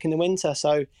go work in the winter.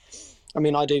 So I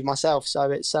mean, I do myself, so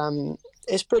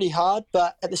it's pretty hard,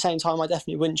 but at the same time I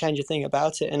definitely wouldn't change a thing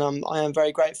about it, and I am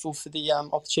very grateful for the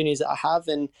opportunities that I have.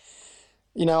 And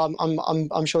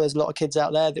I'm sure there's a lot of kids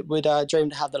out there that would dream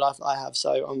to have the life that I have,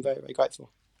 so I'm very, very grateful.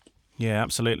 Yeah,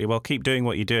 absolutely. Well, keep doing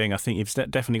what you're doing. I think you've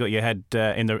definitely got your head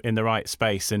in the right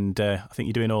space, and I think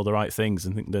you're doing all the right things.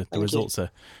 I think the results are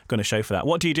going to show for that.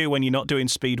 What do you do when you're not doing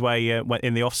Speedway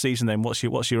in the off season? Then what's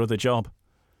your other job?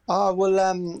 Oh, well,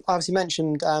 I obviously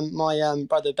mentioned my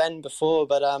brother Ben before,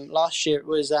 but last year it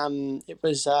was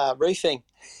roofing.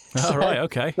 Oh, right,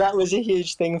 okay. That was a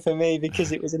huge thing for me,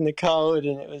 because it was in the cold,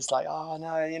 and it was like, oh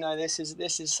no, this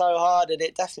is so hard, and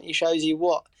it definitely shows you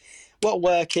what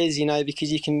work is,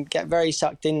 because you can get very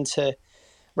sucked into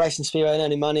racing Speedway and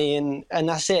earning money, and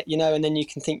that's it, and then you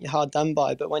can think you're hard done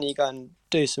by. But when you go and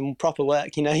do some proper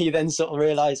work, you then sort of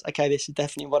realise, okay, this is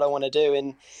definitely what I want to do.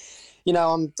 And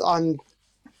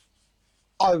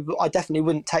I definitely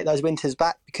wouldn't take those winters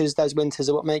back, because those winters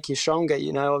are what make you stronger.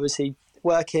 Obviously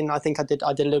working, I think I did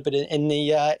a little bit in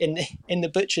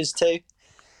the butchers too,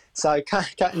 so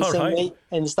cutting some meat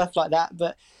and stuff like that.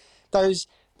 But those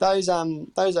those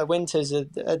winters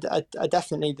are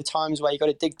definitely the times where you got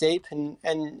to dig deep and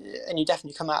you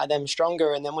definitely come out of them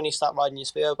stronger. And then when you start riding your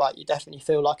speedway bike, you definitely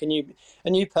feel like a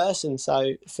new person.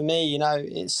 So for me,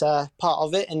 it's part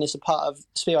of it, and it's a part of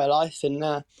speedway life.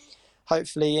 And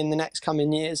hopefully in the next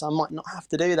coming years, I might not have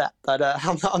to do that, but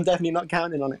I'm definitely not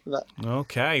counting on it. But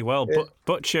okay, well, yeah.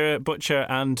 Butcher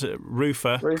and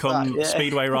Roofer come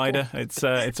speedway rider. It's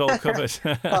all covered.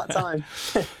 Part time.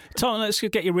 Tom, let's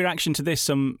get your reaction to this.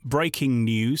 Some breaking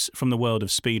news from the world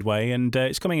of speedway, and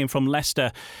it's coming in from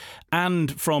Leicester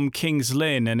and from Kings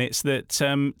Lynn, and it's that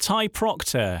Ty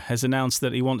Proctor has announced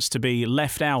that he wants to be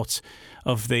left out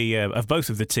of both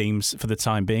of the teams for the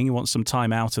time being. He wants some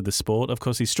time out of the sport. Of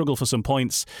course, he's struggled for some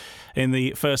points in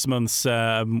the first months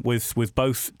with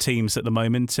both teams at the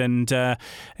moment, and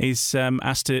he's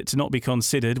asked to not be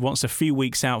considered. Wants a few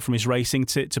weeks out from his racing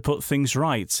to put things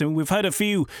right. So we've heard a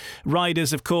few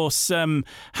riders, of course,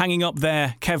 hanging up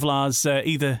their Kevlars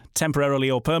either temporarily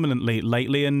or permanently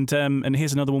lately, and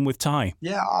here's another one with Ty.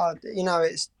 Yeah,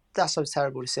 that's so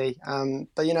terrible to see.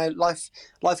 But life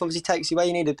obviously takes you where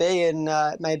you need to be, and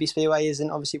maybe speedway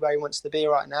isn't obviously where he wants to be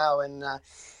right now. And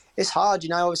it's hard,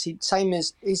 obviously same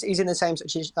as he's in the same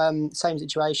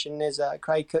situation as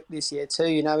Craig Cook this year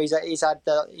too. He's had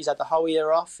the whole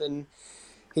year off, and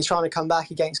he's trying to come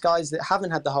back against guys that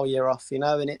haven't had the whole year off.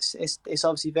 And it's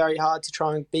obviously very hard to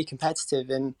try and be competitive,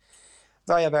 and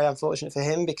very, very unfortunate for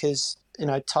him, because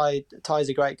Ty's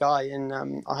a great guy, and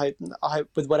I hope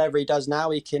with whatever he does now,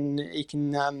 he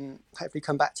can hopefully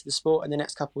come back to the sport in the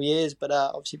next couple of years. But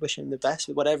obviously wish him the best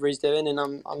with whatever he's doing, and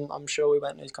I'm sure we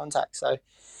won't lose contact. So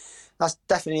that's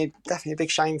definitely a big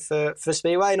shame for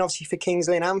speedway, and obviously for Kings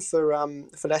Lynn and for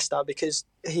Leicester, because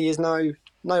he is no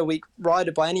weak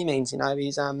rider by any means.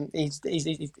 He's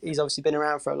obviously been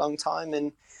around for a long time,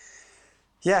 and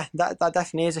yeah, that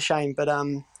definitely is a shame. But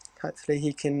hopefully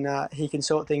he can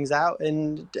sort things out,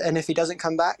 and if he doesn't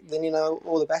come back, then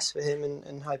all the best for him,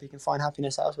 and hope he can find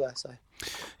happiness elsewhere. So.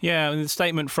 Yeah, the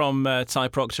statement from Ty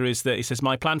Proctor is that he says,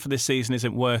 "My plan for this season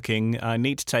isn't working. I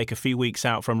need to take a few weeks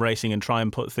out from racing and try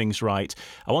and put things right.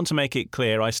 I want to make it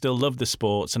clear I still love the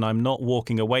sports and I'm not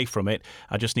walking away from it.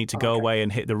 I just need to go away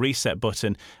and hit the reset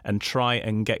button and try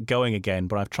and get going again.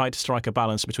 But I've tried to strike a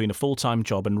balance between a full-time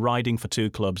job and riding for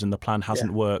two clubs, and the plan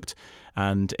hasn't worked,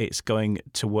 and it's going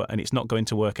to work, and it's not going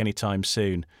to work anytime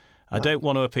soon. I don't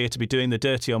want to appear to be doing the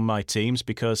dirty on my teams,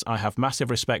 because I have massive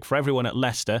respect for everyone at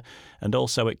Leicester and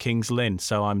also at Kings Lynn.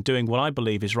 So I'm doing what I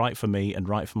believe is right for me and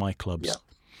right for my clubs." Yeah,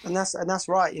 and that's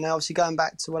right. Obviously going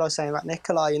back to what I was saying about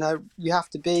Nicolai, you have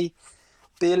to be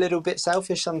a little bit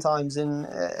selfish sometimes, and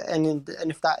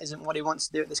if that isn't what he wants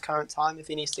to do at this current time, if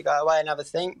he needs to go away and have a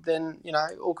think, then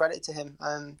all credit to him.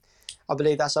 I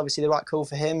believe that's obviously the right call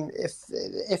for him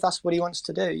if that's what he wants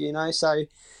to do. So.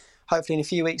 Hopefully in a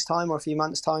few weeks' time or a few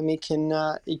months' time, he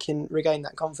can regain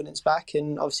that confidence back,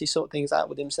 and obviously sort things out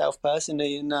with himself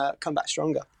personally, and come back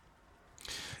stronger.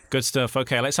 Good stuff.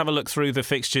 OK, let's have a look through the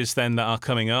fixtures then that are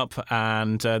coming up,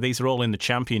 and these are all in the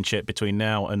Championship between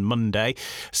now and Monday.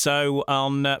 So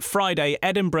on Friday,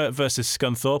 Edinburgh versus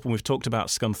Scunthorpe, and we've talked about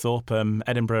Scunthorpe.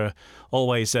 Edinburgh,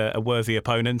 always a worthy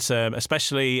opponent,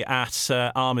 especially at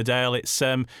Armadale. It's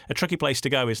a tricky place to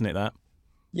go, isn't it, that?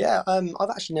 Yeah, I've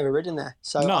actually never ridden there,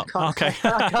 so no. I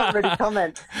can't really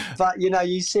comment. But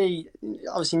you see,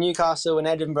 obviously Newcastle and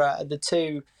Edinburgh are the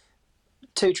two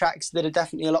tracks that are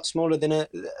definitely a lot smaller than a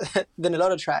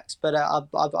lot of tracks. But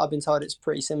I've been told it's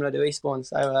pretty similar to Eastbourne,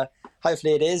 so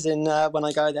hopefully it is. And when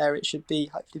I go there, it should be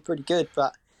hopefully pretty good.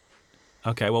 But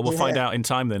OK, well, we'll find out in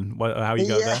time then how you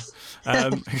go there.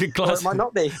 Or it might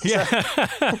not be. Yeah.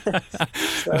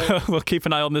 So. We'll keep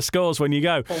an eye on the scores when you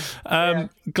go.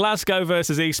 Glasgow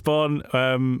versus Eastbourne,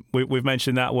 we've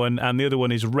mentioned that one. And the other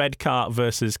one is Redcar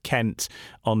versus Kent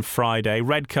on Friday.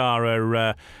 Redcar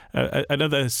are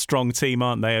another strong team,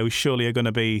 aren't they? Who surely are going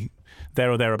to be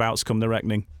there or thereabouts come the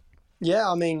reckoning. Yeah,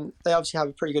 I mean, they obviously have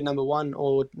a pretty good number 1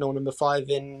 or number 5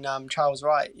 in Charles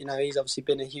Wright. He's obviously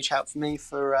been a huge help for me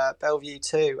for Bellevue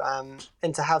too.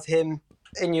 And to have him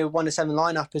in your 1 to 7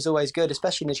 lineup is always good,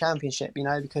 especially in the Championship,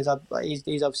 because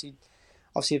he's obviously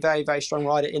a very, very strong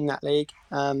rider in that league.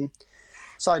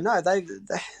 So no,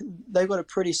 they've got a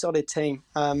pretty solid team,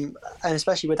 and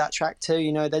especially with that track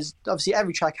too. There's obviously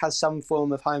every track has some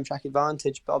form of home track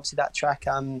advantage, but obviously that track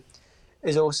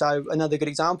is also another good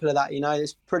example of that.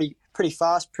 It's pretty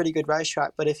fast, pretty good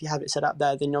racetrack, but if you have it set up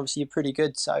there, then obviously you're pretty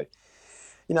good. So,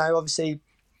 obviously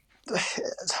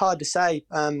it's hard to say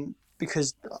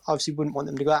because obviously wouldn't want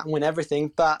them to go out and win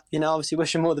everything, but obviously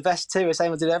wish them all the best too.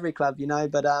 Same as with every club,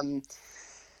 but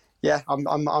yeah,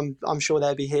 I'm sure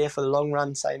they'll be here for the long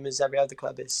run, same as every other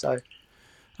club is. So.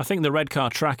 I think the Redcar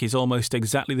track is almost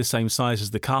exactly the same size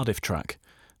as the Cardiff track.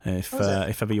 If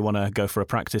ever you want to go for a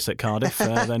practice at Cardiff,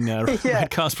 then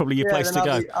Redcar's probably your place to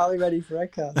go. I'll be ready for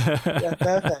Redcar. Yeah,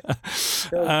 perfect.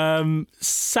 Cool.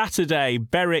 Saturday,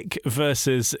 Berwick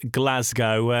versus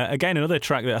Glasgow. Again, another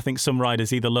track that I think some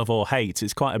riders either love or hate.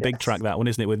 It's quite a big track, that one,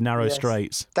 isn't it, with narrow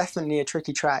straights? Definitely a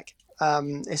tricky track.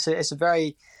 It's a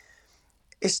very...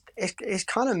 It's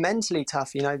kind of mentally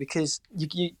tough, because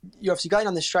you're obviously going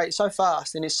on the straight so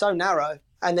fast and it's so narrow,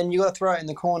 and then you got to throw it in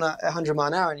the corner at 100 mile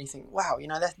an hour, and you think, wow,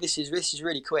 this is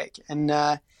really quick. And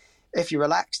if you're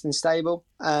relaxed and stable,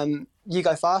 you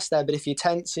go fast there. But if you're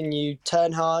tense and you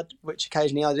turn hard, which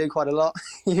occasionally I do quite a lot,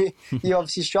 you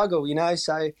obviously struggle,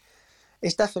 So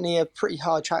it's definitely a pretty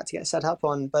hard track to get set up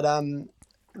on. But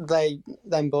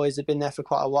them boys have been there for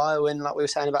quite a while, and like we were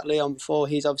saying about Leon before,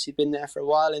 he's obviously been there for a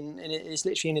while, and it's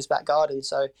literally in his back garden,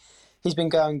 so he's been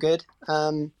going good.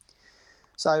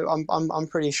 So I'm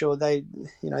pretty sure they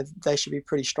should be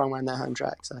pretty strong around their home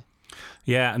track. So.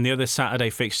 Yeah, and the other Saturday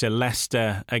fixture,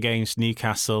 Leicester against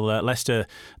Newcastle. Leicester,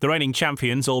 the reigning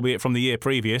champions, albeit from the year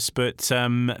previous, but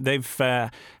they've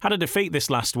had a defeat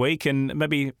this last week and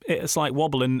maybe a slight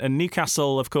wobble. And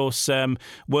Newcastle, of course,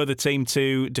 were the team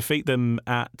to defeat them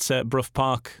at Brough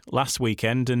Park last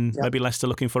weekend, and maybe Leicester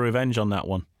looking for revenge on that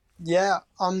one. Yeah,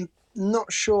 I'm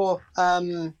not sure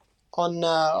on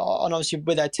obviously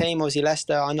with their team. Obviously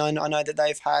Leicester, I know that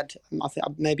they've had, I think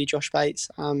maybe Josh Bates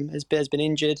has been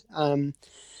injured.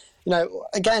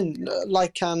 Again,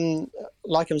 like so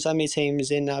many teams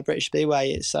in British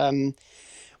Speedway, it's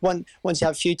once you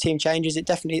have a few team changes, it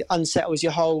definitely unsettles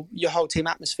your whole team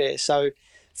atmosphere. So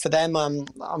for them,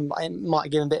 I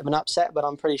might give them a bit of an upset, but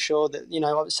I'm pretty sure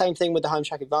that same thing with the home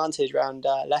track advantage around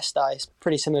Leicester. It's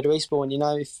pretty similar to Eastbourne.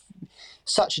 If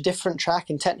such a different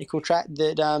track and technical track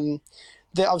that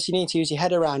obviously you need to use your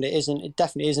head around. It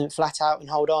definitely isn't flat out and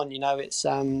hold on. It's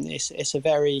a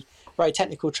very, very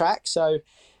technical track. So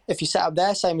if you set up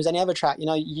there, same as any other track,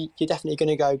 you're definitely going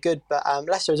to go good. But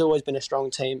Leicester has always been a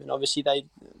strong team, and obviously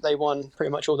they won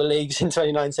pretty much all the leagues in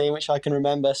 2019, which I can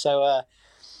remember. So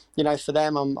for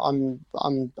them, I'm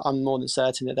more than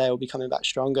certain that they will be coming back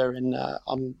stronger, and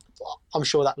I'm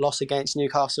sure that loss against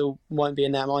Newcastle won't be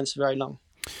in their minds for very long.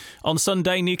 On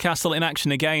Sunday, Newcastle in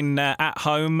action again at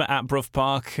home at Brough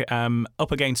Park,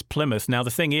 up against Plymouth. Now,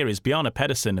 the thing here is Bjarne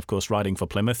Pedersen, of course, riding for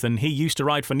Plymouth, and he used to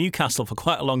ride for Newcastle for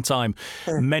quite a long time,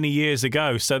 many years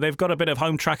ago. So they've got a bit of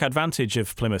home track advantage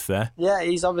of Plymouth there. Yeah,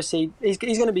 he's going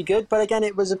to be good, but again,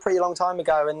 it was a pretty long time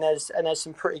ago, and there's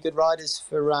some pretty good riders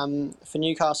for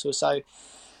Newcastle. So.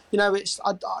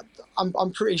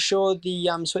 I'm pretty sure the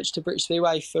switch to British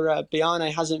Speedway for Bjarne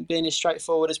hasn't been as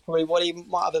straightforward as probably what he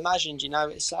might have imagined.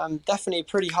 It's definitely a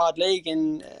pretty hard league,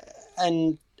 and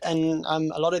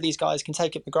a lot of these guys can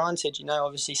take it for granted.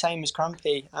 Obviously same as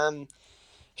Crumpy.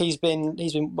 He's been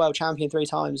world champion 3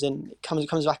 times and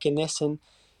comes back in this, and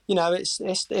it's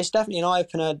definitely an eye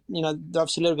opener. They're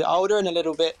obviously a little bit older and a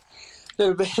little bit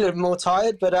more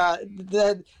tired, but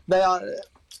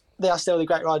they are still the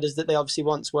great riders that they obviously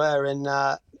once were, and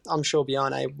I'm sure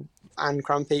Bjarne and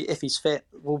Crumpy, if he's fit,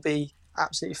 will be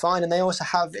absolutely fine. And they also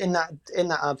have in that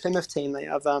Plymouth team, they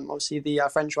have obviously the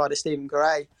French rider Stephen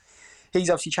Garay. He's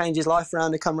obviously changed his life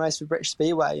around to come race for British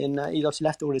Speedway, and he's obviously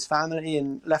left all his family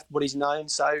and left what he's known.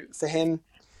 So for him,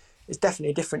 it's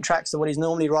definitely a different track to what he's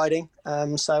normally riding.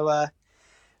 No,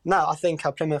 I think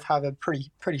Plymouth have a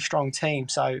pretty strong team.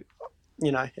 So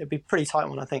it'd be a pretty tight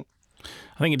one, I think.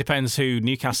 I think it depends who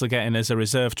Newcastle are getting as a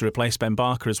reserve to replace Ben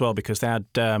Barker as well, because they had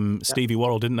Stevie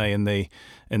Worrell, didn't they, in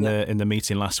the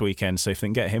meeting last weekend? So if they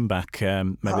can get him back,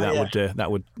 that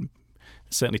would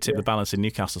certainly tip the balance in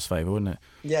Newcastle's favour, wouldn't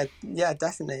it? Yeah,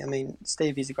 definitely. I mean,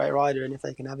 Stevie's a great rider, and if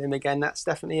they can have him again, that's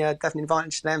definitely an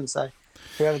advantage to them. So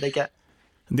whoever they get.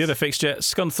 The other fixture,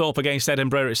 Scunthorpe against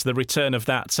Edinburgh. It's the return of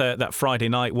that Friday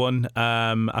night one.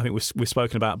 I think we've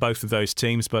spoken about both of those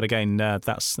teams, but again,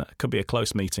 that could be a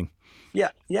close meeting.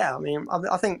 Yeah. I mean,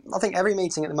 I think every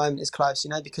meeting at the moment is close,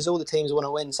 because all the teams want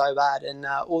to win so bad, and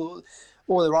all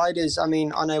the riders. I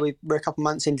mean, I know we're a couple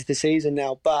months into the season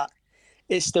now, but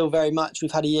it's still very much.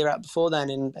 We've had a year out before then,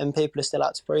 and people are still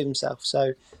out to prove themselves.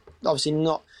 So, obviously,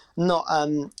 not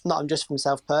just for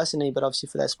themselves personally, but obviously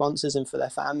for their sponsors and for their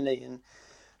family, and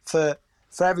for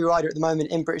every rider at the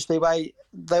moment in British Speedway,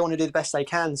 they want to do the best they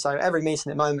can. So every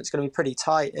meeting at the moment is going to be pretty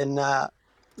tight, and.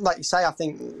 Like you say, I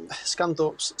think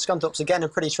Scunthorpe's again a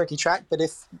pretty tricky track. But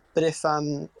if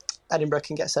Edinburgh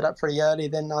can get set up pretty early,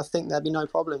 then I think there'd be no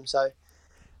problem. So I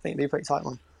think it'd be a pretty tight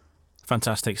one.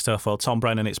 Fantastic stuff. Well, Tom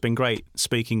Brennan, it's been great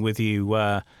speaking with you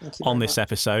on this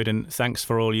episode, and thanks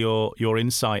for all your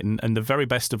insight and the very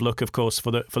best of luck, of course,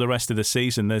 for the rest of the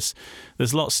season.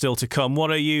 There's lots still to come.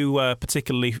 What are you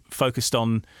particularly focused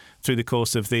on through the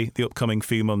course of the upcoming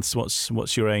few months?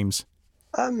 What's your aims?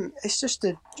 It's just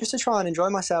to try and enjoy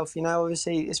myself.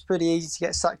 Obviously it's pretty easy to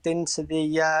get sucked into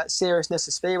the seriousness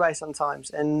of speedway sometimes,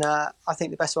 and I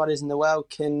think the best riders in the world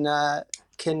can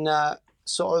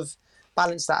sort of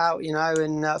balance that out,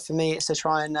 and for me it's to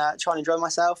try and enjoy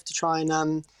myself, to try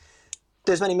and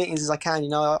do as many meetings as I can.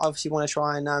 I obviously want to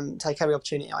try and take every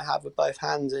opportunity I have with both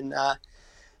hands, and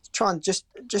try and just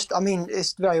I mean,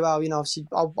 it's very well, obviously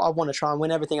I want to try and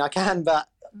win everything I can, but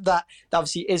that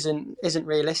obviously isn't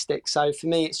realistic. So for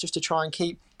me it's just to try and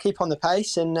keep on the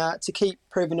pace, and to keep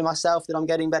proving to myself that I'm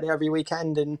getting better every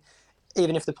weekend, and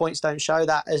even if the points don't show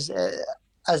that, as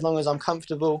long as I'm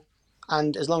comfortable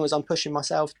and as long as I'm pushing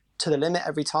myself to the limit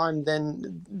every time,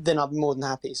 then I'll be more than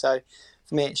happy. So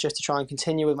for me it's just to try and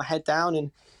continue with my head down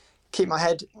and keep my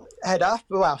head up,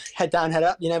 well, head down, head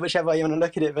up, whichever way you want to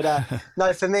look at it. But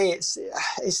no, for me it's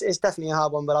definitely a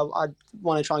hard one, but I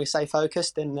want to try and stay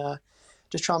focused and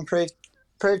just try and prove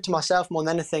to myself more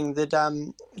than anything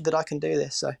that I can do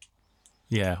this. So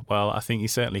yeah, well, I think you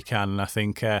certainly can. I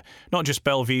think not just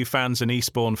Bellevue fans and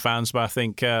Eastbourne fans, but I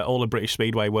think all of British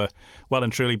Speedway were well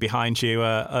and truly behind you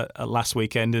last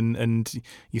weekend, and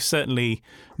you certainly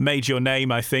made your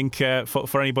name, I think,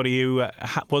 for anybody who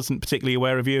wasn't particularly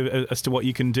aware of you as to what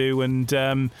you can do, and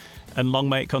long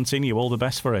may it continue. All the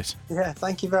best for it. Yeah,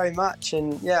 thank you very much.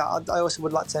 And yeah, I also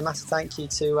would like to say a massive thank you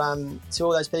to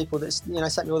all those people that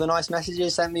sent me all the nice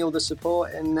messages, sent me all the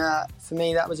support, and for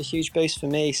me that was a huge boost for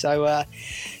me. So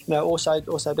also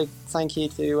a big thank you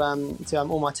to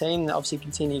all my team that obviously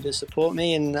continue to support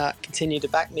me and continue to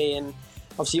back me, and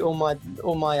obviously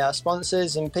all my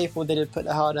sponsors and people that have put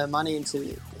their hard-earned money into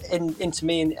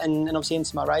me and obviously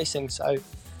into my racing. So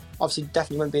obviously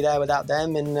definitely wouldn't be there without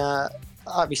them, and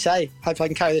like we say, hopefully I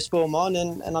can carry this form on,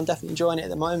 and I'm definitely enjoying it at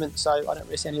the moment, so I don't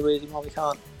really see any reason why we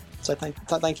can't. So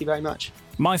thank you very much.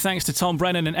 My thanks to Tom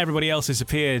Brennan and everybody else who's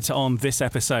appeared on this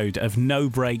episode of No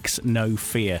Breaks, No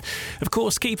Fear. Of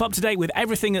course, keep up to date with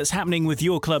everything that's happening with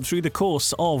your club through the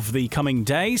course of the coming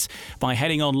days by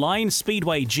heading online,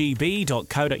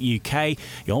 speedwaygb.co.uk.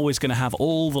 You're always going to have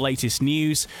all the latest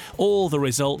news, all the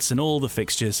results and all the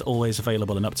fixtures always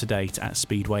available and up to date at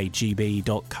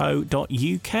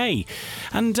speedwaygb.co.uk.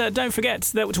 And don't forget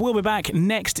that we'll be back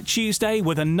next Tuesday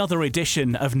with another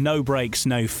edition of No Breaks,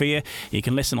 No Fear. You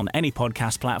can listen on any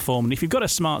podcast platform, and if you've got a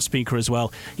smart speaker as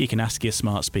well, you can ask your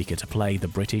smart speaker to play the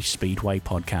British Speedway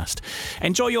podcast.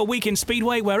 Enjoy your week in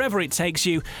Speedway wherever it takes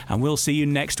you, and we'll see you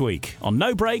next week on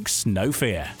No Breaks, No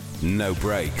Fear. No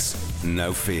Breaks,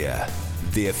 No Fear,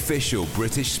 the official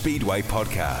British Speedway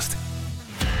podcast.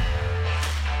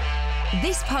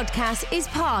 This podcast is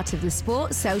part of the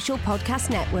Sports Social Podcast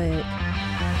Network.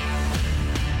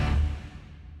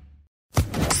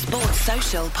 Sports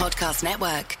Social Podcast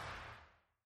Network.